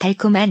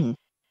 달콤한,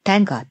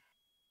 단 것,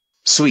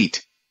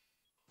 sweet,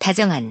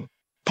 다정한,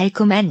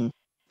 달콤한,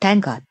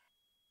 단 것,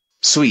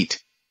 sweet,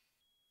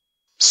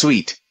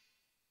 sweet.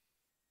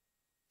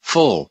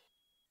 Full,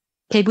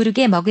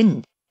 배부르게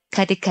먹은,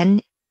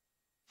 가득한,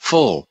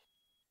 full,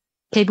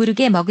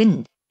 배부르게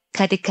먹은,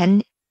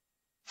 가득한,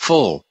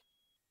 full,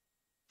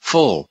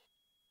 full.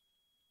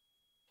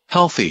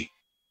 Healthy,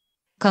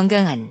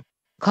 건강한,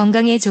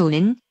 건강에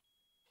좋은,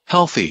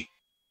 healthy,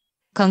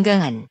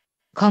 건강한,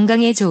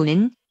 건강에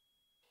좋은,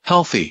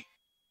 healthy,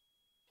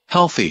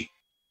 healthy.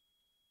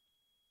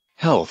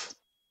 Health,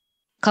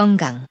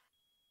 건강,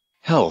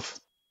 health,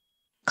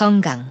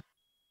 건강,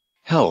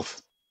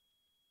 health,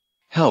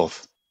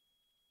 health.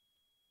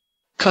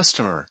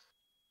 Customer,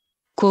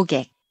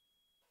 고객,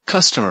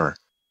 customer,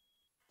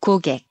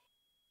 고객,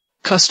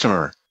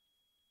 customer,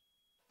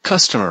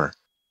 customer.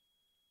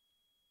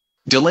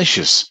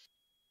 Delicious,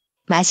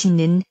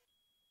 맛있는,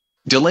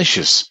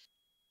 delicious,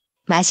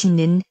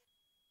 맛있는,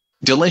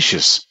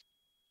 delicious,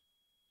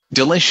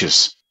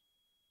 delicious.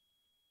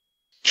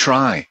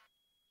 Try,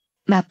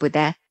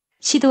 맛보다,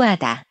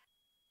 시도하다,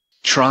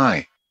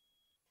 try,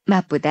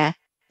 맛보다,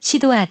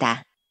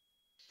 시도하다,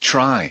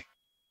 try,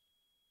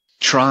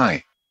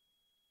 try.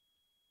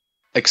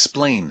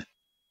 Explain,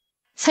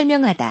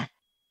 설명하다,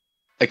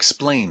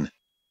 explain,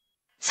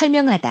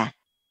 설명하다,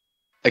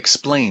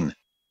 explain,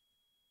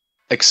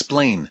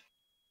 explain.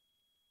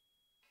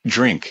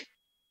 Drink,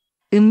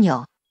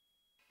 음료,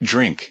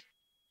 drink,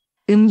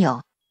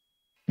 음료,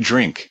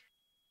 drink,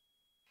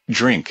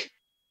 drink.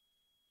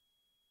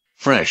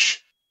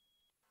 Fresh,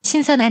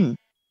 신선한,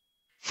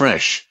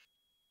 fresh,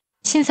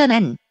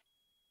 신선한,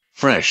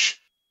 fresh,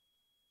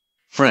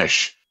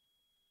 fresh.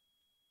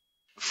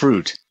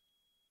 Fruit,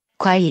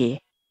 과일,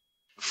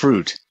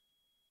 fruit,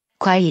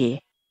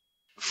 과일,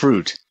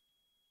 fruit,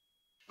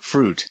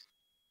 fruit.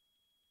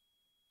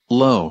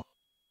 Low,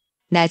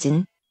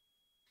 낮은,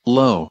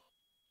 low,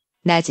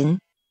 낮은,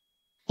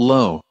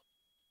 low,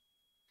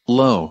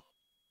 low.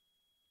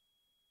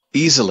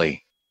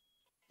 Easily,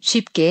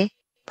 쉽게,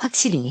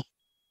 확실히,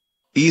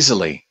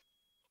 easily,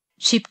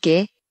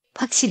 쉽게,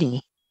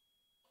 확실히,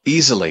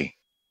 easily,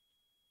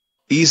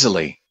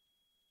 easily.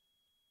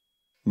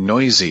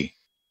 Noisy,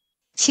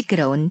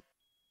 시끄러운,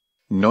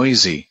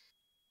 noisy,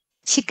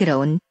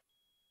 시끄러운,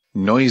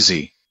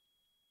 noisy,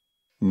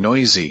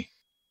 noisy.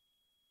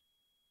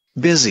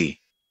 Busy,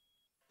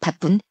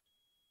 바쁜,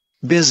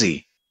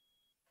 busy,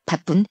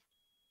 바쁜,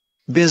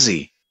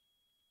 busy,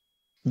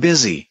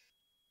 busy.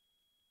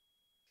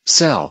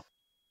 Sell,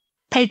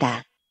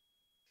 팔다,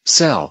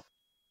 sell,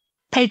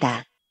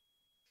 팔다,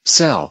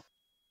 sell,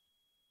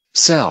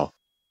 sell.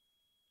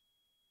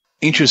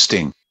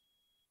 Interesting,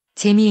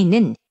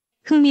 재미있는,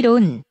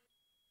 흥미로운,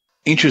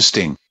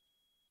 interesting,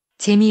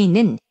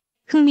 재미있는,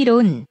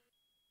 흥미로운,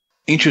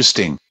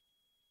 interesting,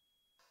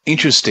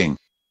 interesting.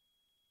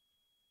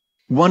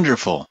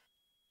 Wonderful,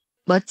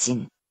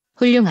 멋진,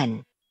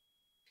 훌륭한,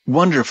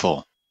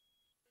 wonderful,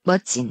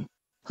 멋진,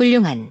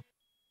 훌륭한,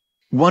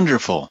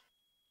 wonderful,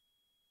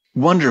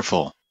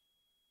 wonderful.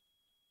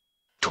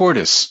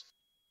 Tortoise,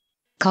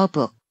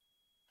 거북,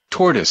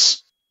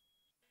 tortoise,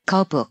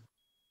 거북,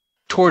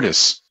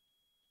 tortoise,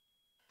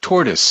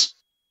 tortoise.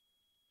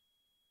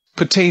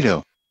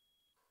 Potato,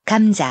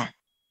 감자,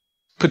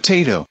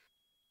 potato,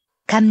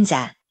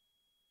 감자,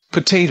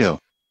 potato,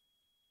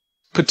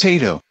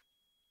 potato.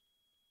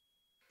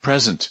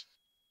 Present,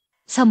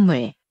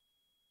 선물,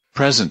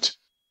 present,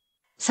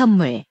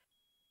 선물,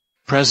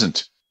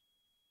 present,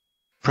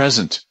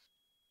 present.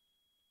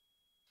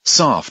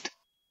 Soft,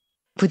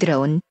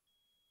 부드러운,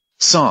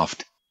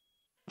 soft,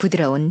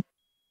 부드러운,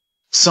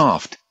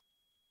 soft,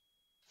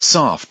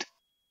 soft.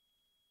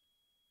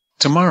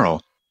 Tomorrow,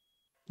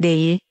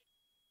 내일,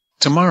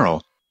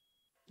 tomorrow,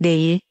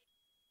 내일,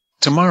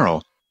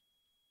 tomorrow,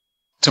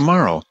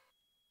 tomorrow.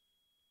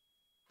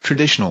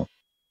 Traditional,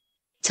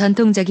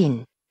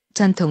 전통적인,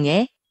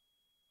 전통의,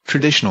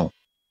 traditional,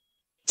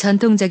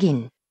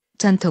 전통적인,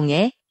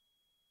 전통의,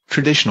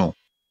 traditional,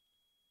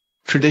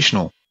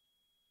 traditional.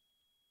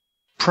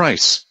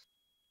 Price,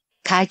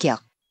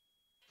 가격,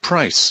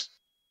 price,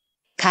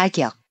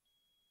 가격,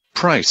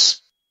 price,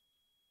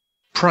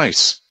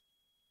 price.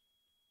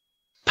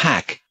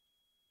 Pack,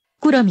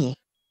 꾸러미,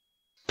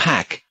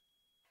 pack,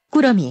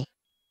 꾸러미,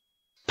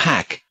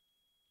 pack,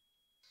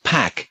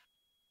 pack.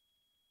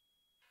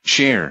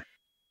 Share,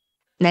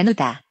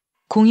 나누다,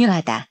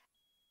 공유하다,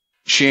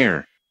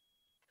 share,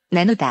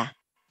 나누다,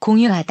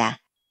 공유하다,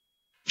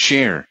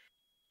 share,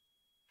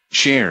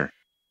 share.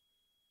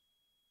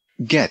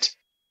 Get,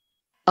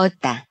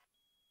 얻다,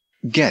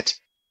 get,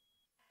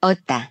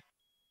 얻다,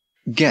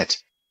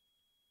 get,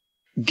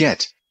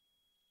 get.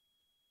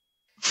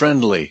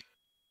 Friendly,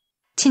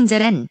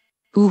 친절한,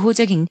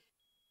 우호적인,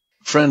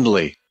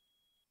 friendly,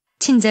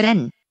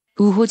 친절한,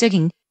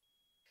 우호적인,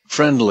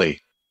 friendly,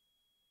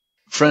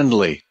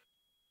 friendly.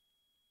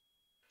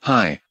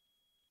 High,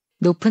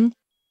 높은,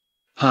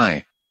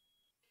 high,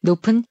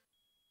 높은,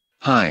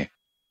 high,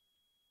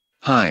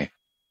 high.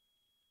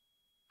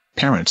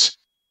 Parents,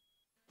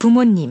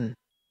 부모님,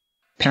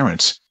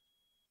 parents,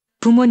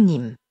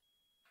 부모님,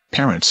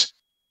 parents,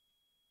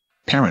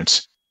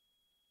 parents.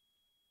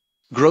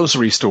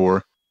 Grocery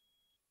store,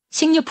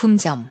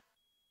 식료품점,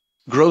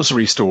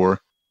 grocery store,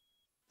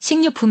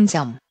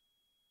 식료품점,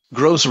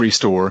 grocery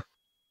store,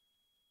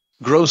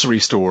 grocery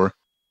store.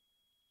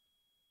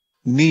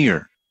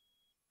 Near,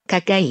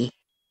 가까이,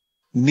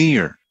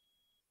 near,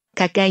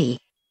 가까이,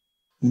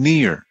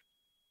 near,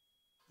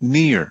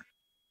 near.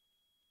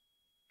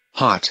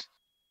 Hot,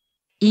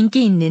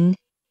 인기 있는,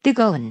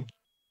 뜨거운,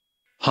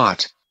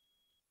 hot,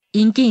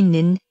 인기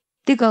있는,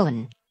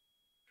 뜨거운,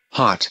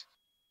 hot,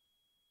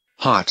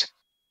 hot.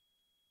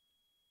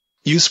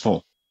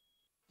 Useful,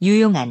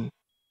 유용한,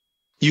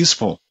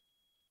 useful,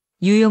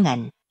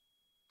 유용한,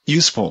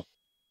 useful,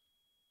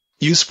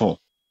 useful.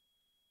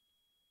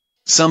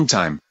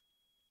 sometime,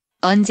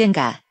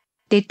 언젠가,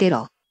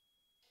 때때로,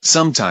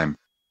 sometime,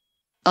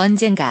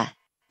 언젠가,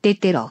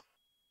 때때로,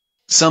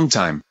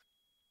 sometime,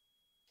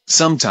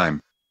 sometime.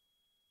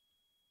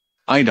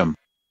 item,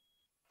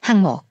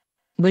 항목,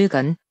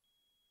 물건,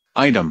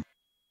 item,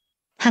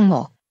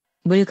 항목,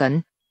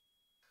 물건,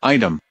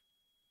 item,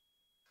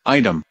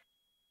 item.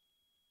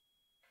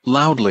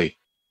 loudly,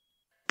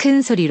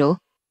 큰 소리로,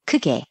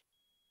 크게,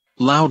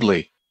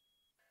 loudly,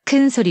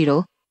 큰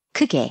소리로,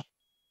 크게,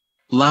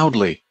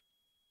 loudly,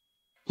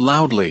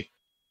 loudly.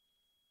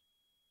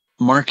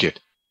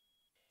 market,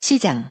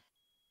 시장,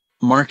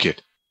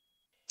 market,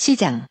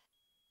 시장,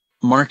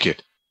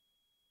 market,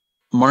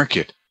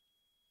 market.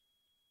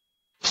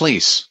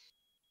 place,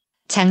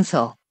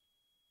 장소,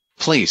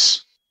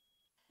 place,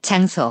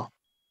 장소,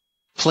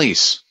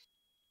 place,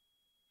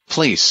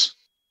 place.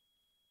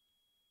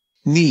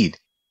 need,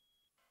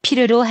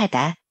 필요로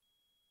하다,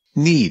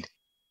 need,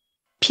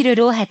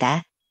 필요로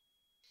하다,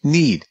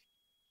 need,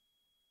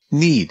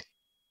 need.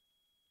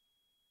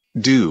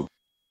 do,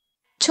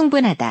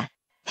 충분하다,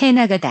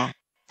 해나가다,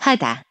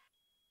 하다,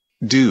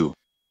 do,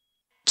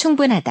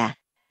 충분하다,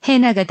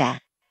 해나가다,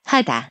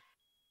 하다,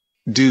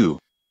 do,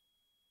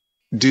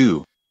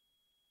 do.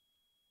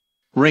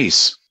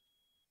 race,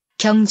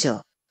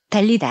 경주,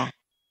 달리다,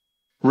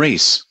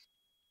 race,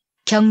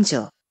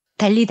 경주,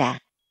 달리다,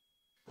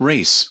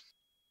 race,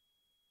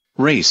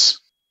 race.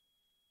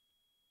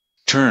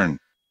 turn,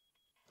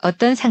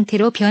 어떤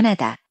상태로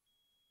변하다,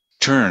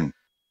 turn,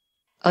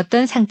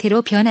 어떤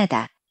상태로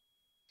변하다,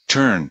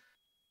 turn,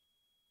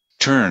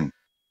 turn.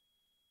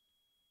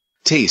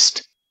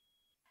 taste,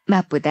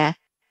 맛보다,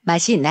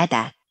 맛이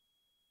나다,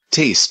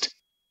 taste,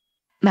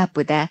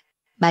 맛보다,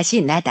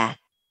 맛이 나다,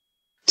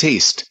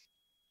 taste,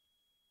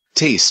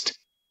 taste.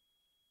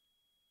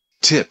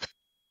 tip,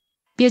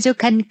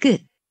 뾰족한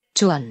끝,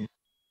 조언,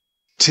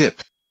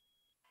 tip,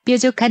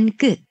 뾰족한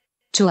끝,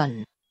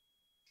 조언,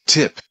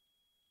 tip,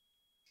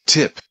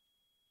 tip.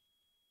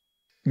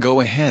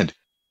 go ahead,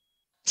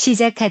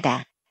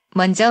 시작하다,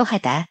 먼저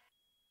하다,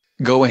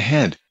 go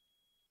ahead,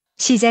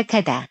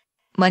 시작하다,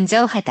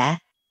 먼저 하다,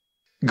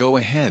 go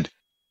ahead,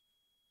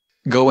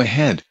 go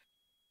ahead.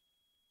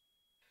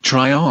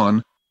 try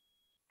on,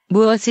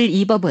 무엇을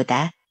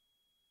입어보다,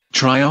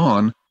 try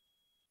on,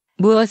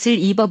 무엇을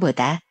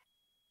입어보다,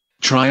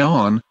 try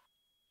on,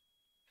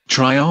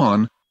 try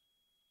on.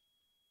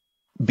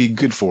 be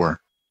good for,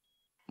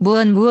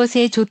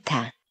 무엇에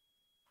좋다,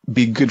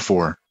 be good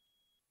for,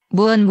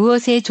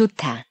 무엇에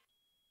좋다,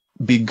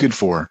 be good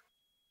for,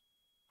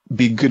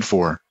 be good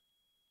for.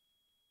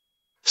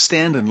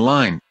 stand in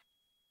line,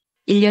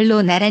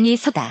 일렬로 나란히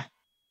서다,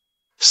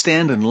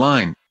 stand in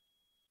line,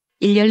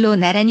 일렬로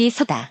나란히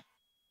서다,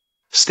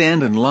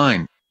 stand in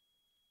line,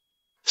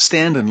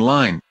 stand in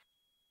line.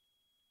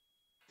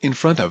 in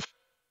front of,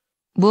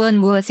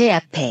 무엇의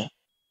앞에,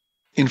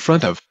 in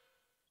front of,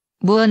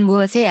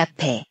 무엇의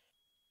앞에,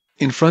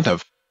 in front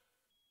of,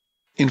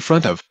 in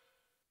front of.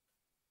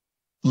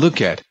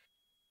 look at,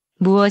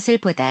 무엇을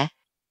보다,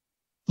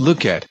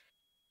 look at,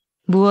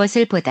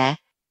 무엇을 보다,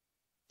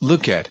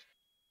 look at,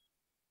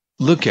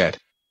 look at.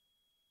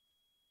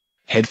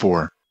 head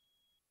for,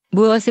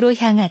 무엇으로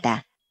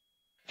향하다,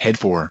 head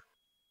for,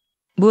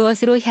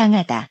 무엇으로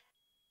향하다,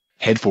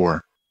 head for,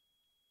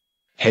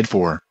 head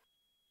for.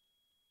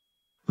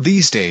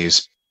 these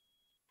days,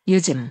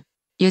 요즘,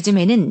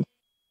 요즘에는,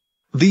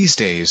 these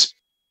days,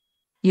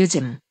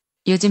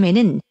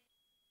 요즘에는,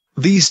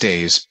 these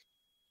days,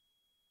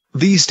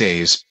 these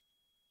days.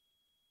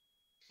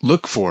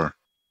 look for,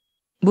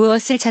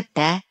 무엇을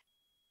찾다,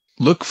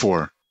 look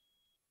for,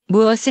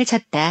 무엇을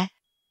찾다,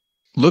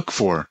 look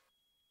for,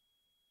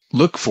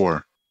 look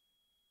for.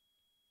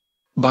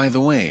 by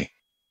the way,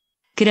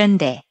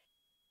 그런데,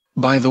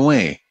 by the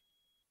way,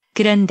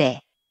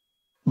 그런데,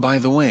 by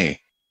the way,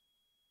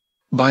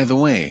 by the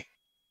way.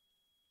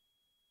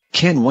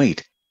 can't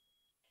wait,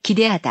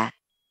 기대하다,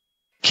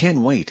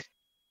 can't wait,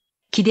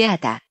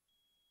 기대하다,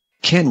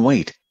 can't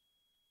wait,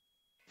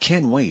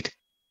 can't wait.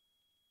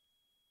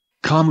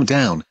 calm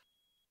down,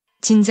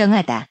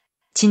 진정하다,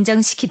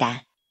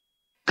 진정시키다,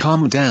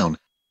 calm down,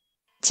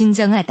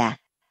 진정하다,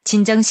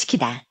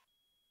 진정시키다,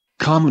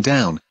 calm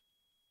down,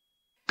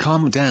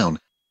 calm down.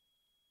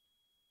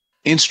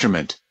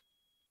 instrument,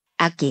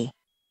 악기,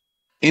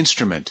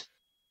 instrument,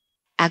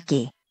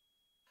 악기,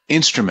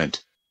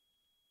 instrument,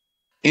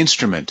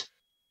 instrument.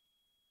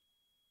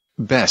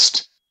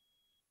 best,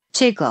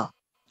 최고,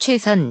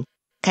 최선,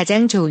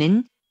 가장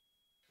좋은,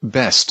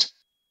 best,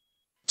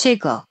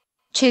 최고,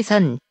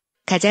 최선,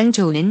 가장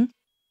좋은,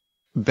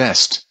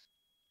 best,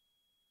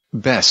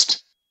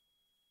 best.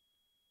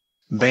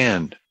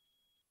 band,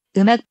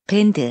 음악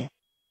밴드,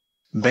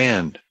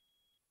 band,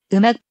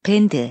 음악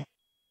밴드,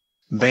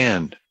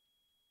 band,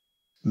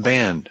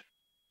 band.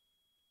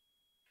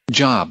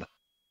 job,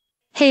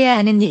 해야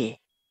하는 일,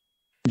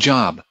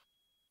 job,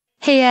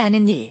 해야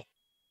하는 일,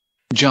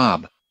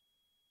 job,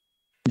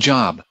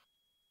 job.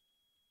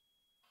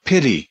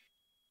 pity,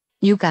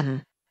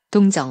 유감,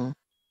 동정,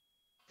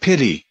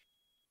 pity,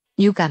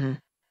 유감,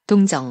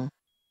 동정,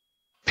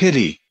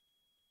 pity,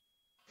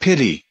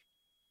 pity,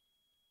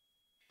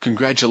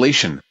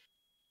 congratulation,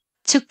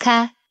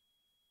 축하,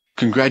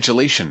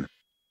 congratulation,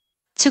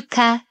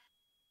 축하,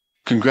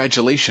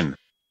 congratulation,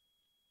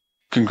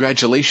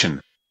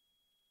 congratulation,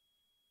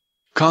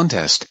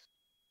 contest,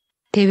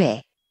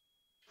 대회,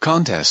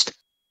 contest,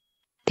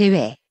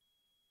 대회,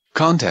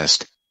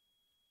 contest,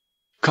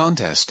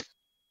 contest,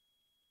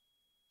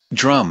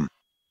 drum,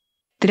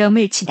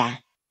 드럼을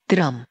치다,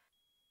 드럼,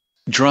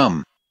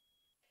 drum,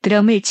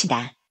 드럼을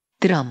치다,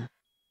 드럼,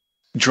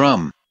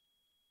 drum,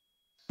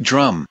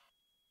 drum,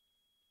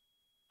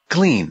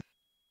 clean,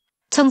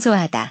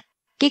 청소하다,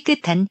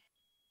 깨끗한,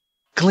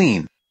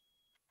 clean,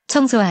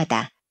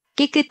 청소하다,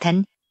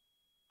 깨끗한,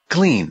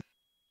 clean,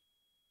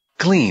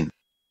 clean,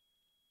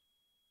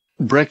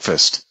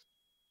 breakfast,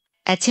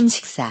 아침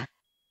식사,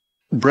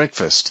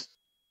 breakfast,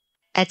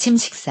 아침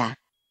식사,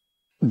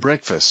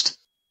 breakfast,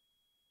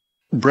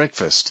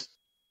 breakfast,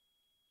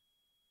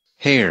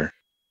 hair,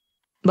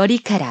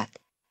 머리카락,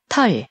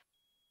 털,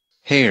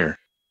 hair,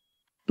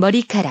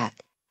 머리카락,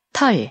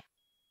 털,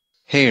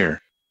 hair,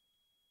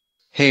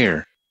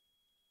 hair,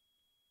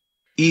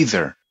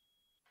 either,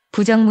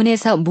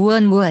 부정문에서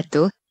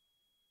무엇도,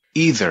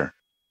 either,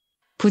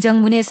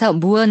 부정문에서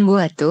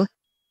무엇도,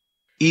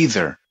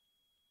 either,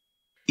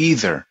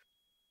 either,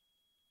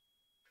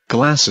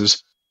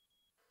 glasses,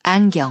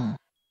 안경,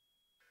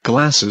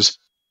 glasses,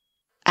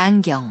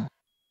 안경,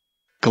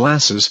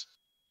 glasses,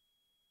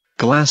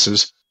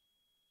 glasses,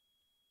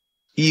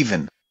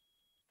 even,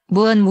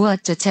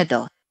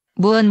 무엇조차도,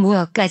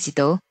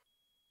 무엇까지도,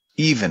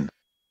 even,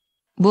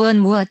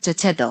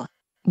 무엇조차도,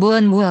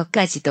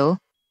 무엇까지도,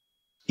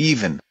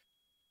 even,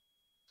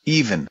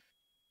 even,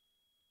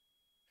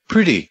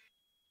 pretty,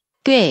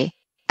 꽤,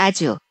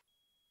 아주,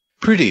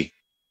 pretty,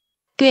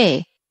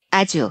 꽤,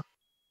 아주,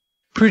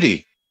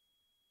 pretty,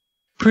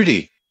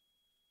 pretty,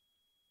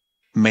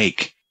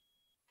 make,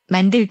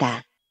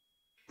 만들다,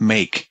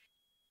 make,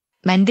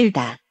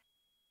 만들다,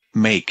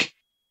 make,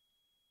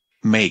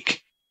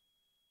 make,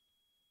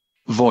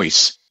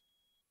 voice,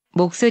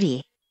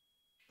 목소리,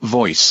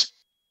 voice,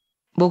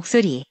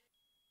 목소리,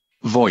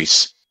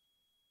 voice,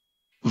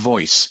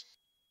 voice,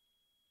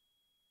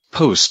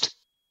 post,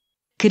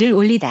 글을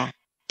올리다,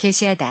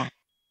 게시하다,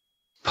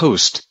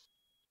 post,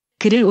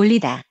 글을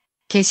올리다,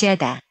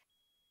 게시하다,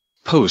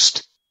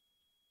 post,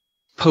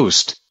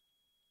 post,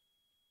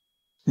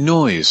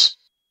 noise,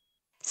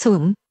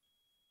 소음,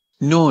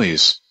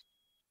 noise,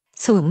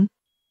 소음,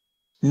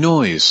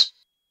 noise,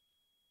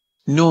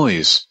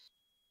 noise,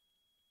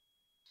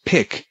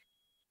 pick,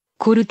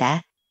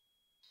 고르다,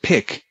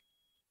 pick,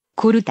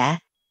 고르다,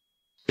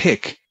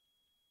 pick,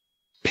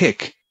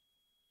 pick,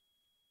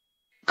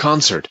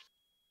 concert,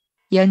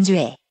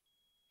 연주회,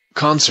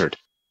 concert,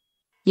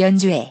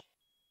 연주회,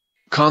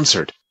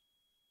 concert,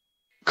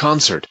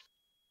 concert,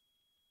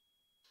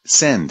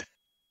 send,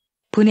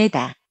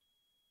 보내다,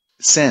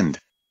 send,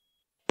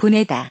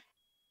 보내다,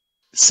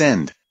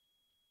 send,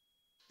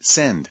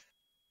 send,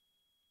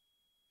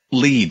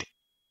 lead,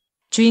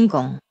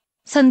 주인공,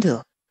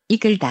 선두,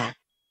 이끌다,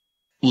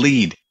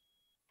 lead,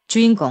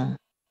 주인공,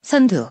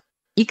 선두,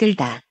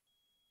 이끌다,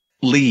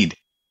 lead,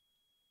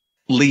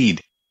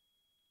 lead,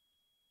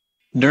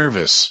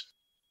 nervous,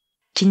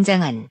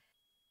 긴장한,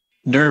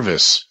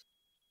 nervous,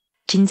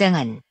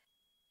 긴장한,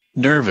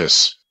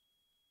 nervous,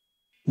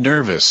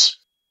 nervous,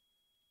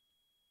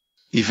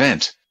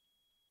 event,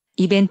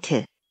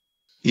 이벤트,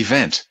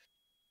 event,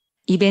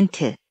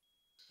 이벤트,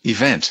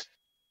 event,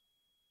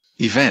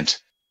 event,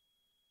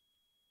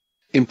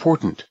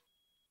 important,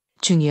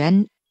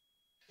 중요한,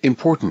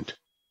 important,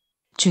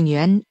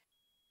 중요한,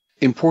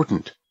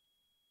 important,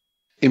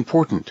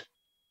 important,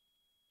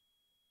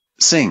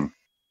 sing,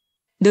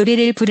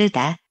 노래를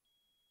부르다,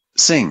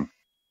 sing,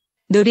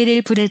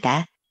 노래를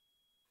부르다,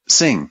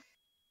 sing,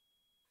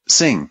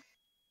 sing,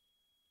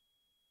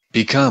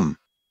 become,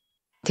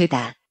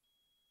 되다,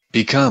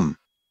 become,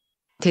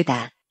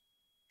 되다,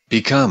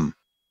 become,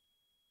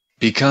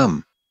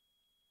 become,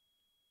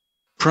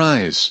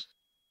 prize,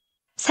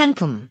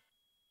 상품,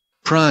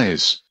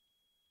 prize,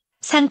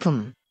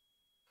 상품,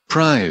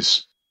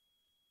 prize,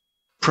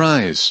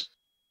 prize,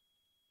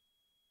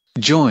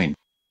 join,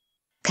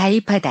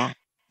 가입하다,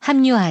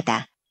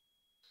 합류하다,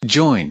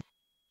 join,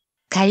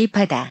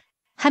 가입하다,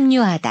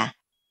 합류하다,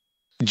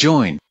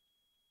 join,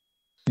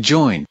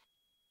 join,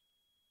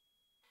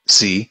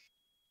 see,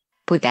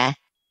 보다,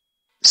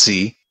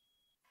 see,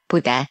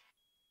 보다,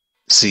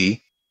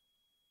 see,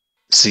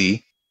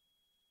 see,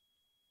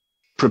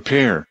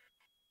 prepare,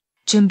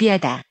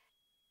 준비하다,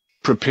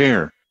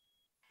 prepare,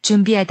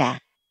 준비하다,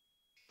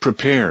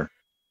 prepare,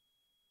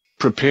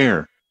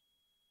 prepare,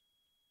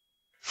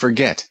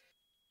 forget,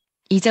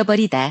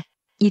 잊어버리다,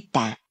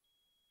 있다,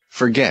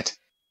 forget,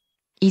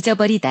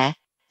 잊어버리다,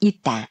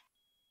 있다,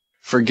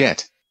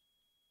 forget,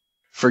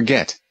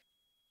 forget,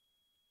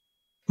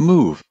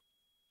 move,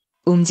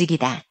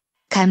 움직이다,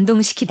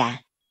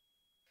 감동시키다,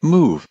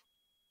 move,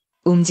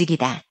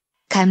 움직이다,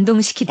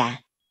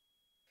 감동시키다,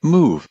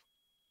 move,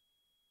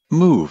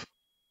 move,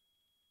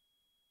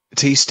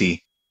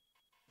 tasty,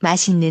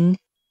 맛있는,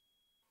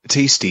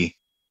 tasty,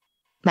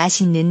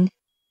 맛있는,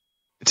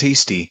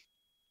 tasty,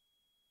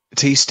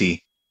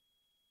 tasty.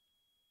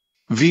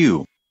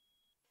 View,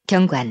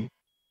 경관,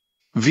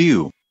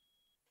 view,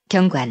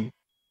 경관,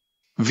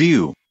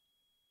 view,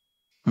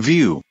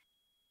 view.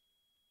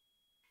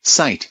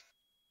 Sight,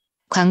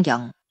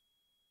 광경,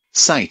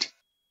 sight,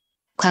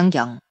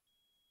 광경,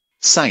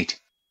 sight,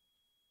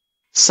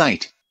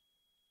 sight.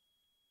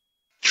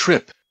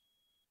 Trip,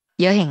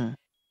 여행,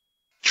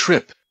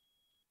 trip,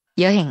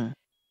 여행,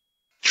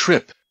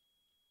 trip,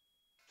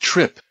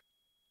 trip.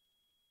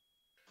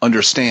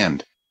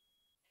 Understand,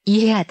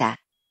 이해하다,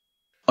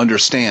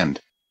 understand,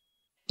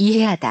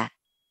 이해하다,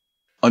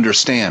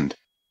 understand,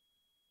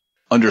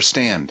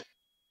 understand.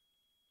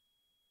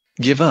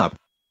 Give up,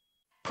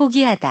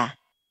 포기하다,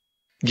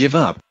 give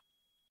up,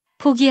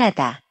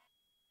 포기하다,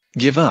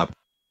 give up,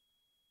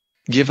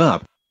 give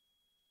up.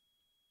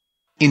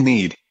 In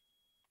need,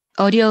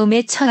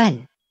 어려움에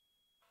처한,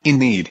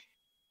 in need,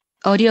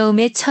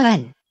 어려움에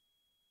처한,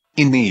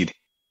 in need,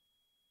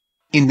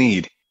 in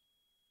need.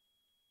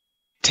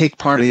 Take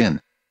part in,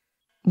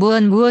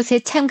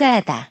 무엇에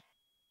참가하다,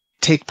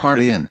 take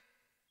part in,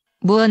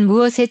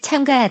 무엇에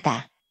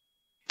참가하다,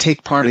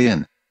 take part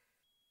in,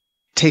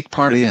 take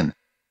part in.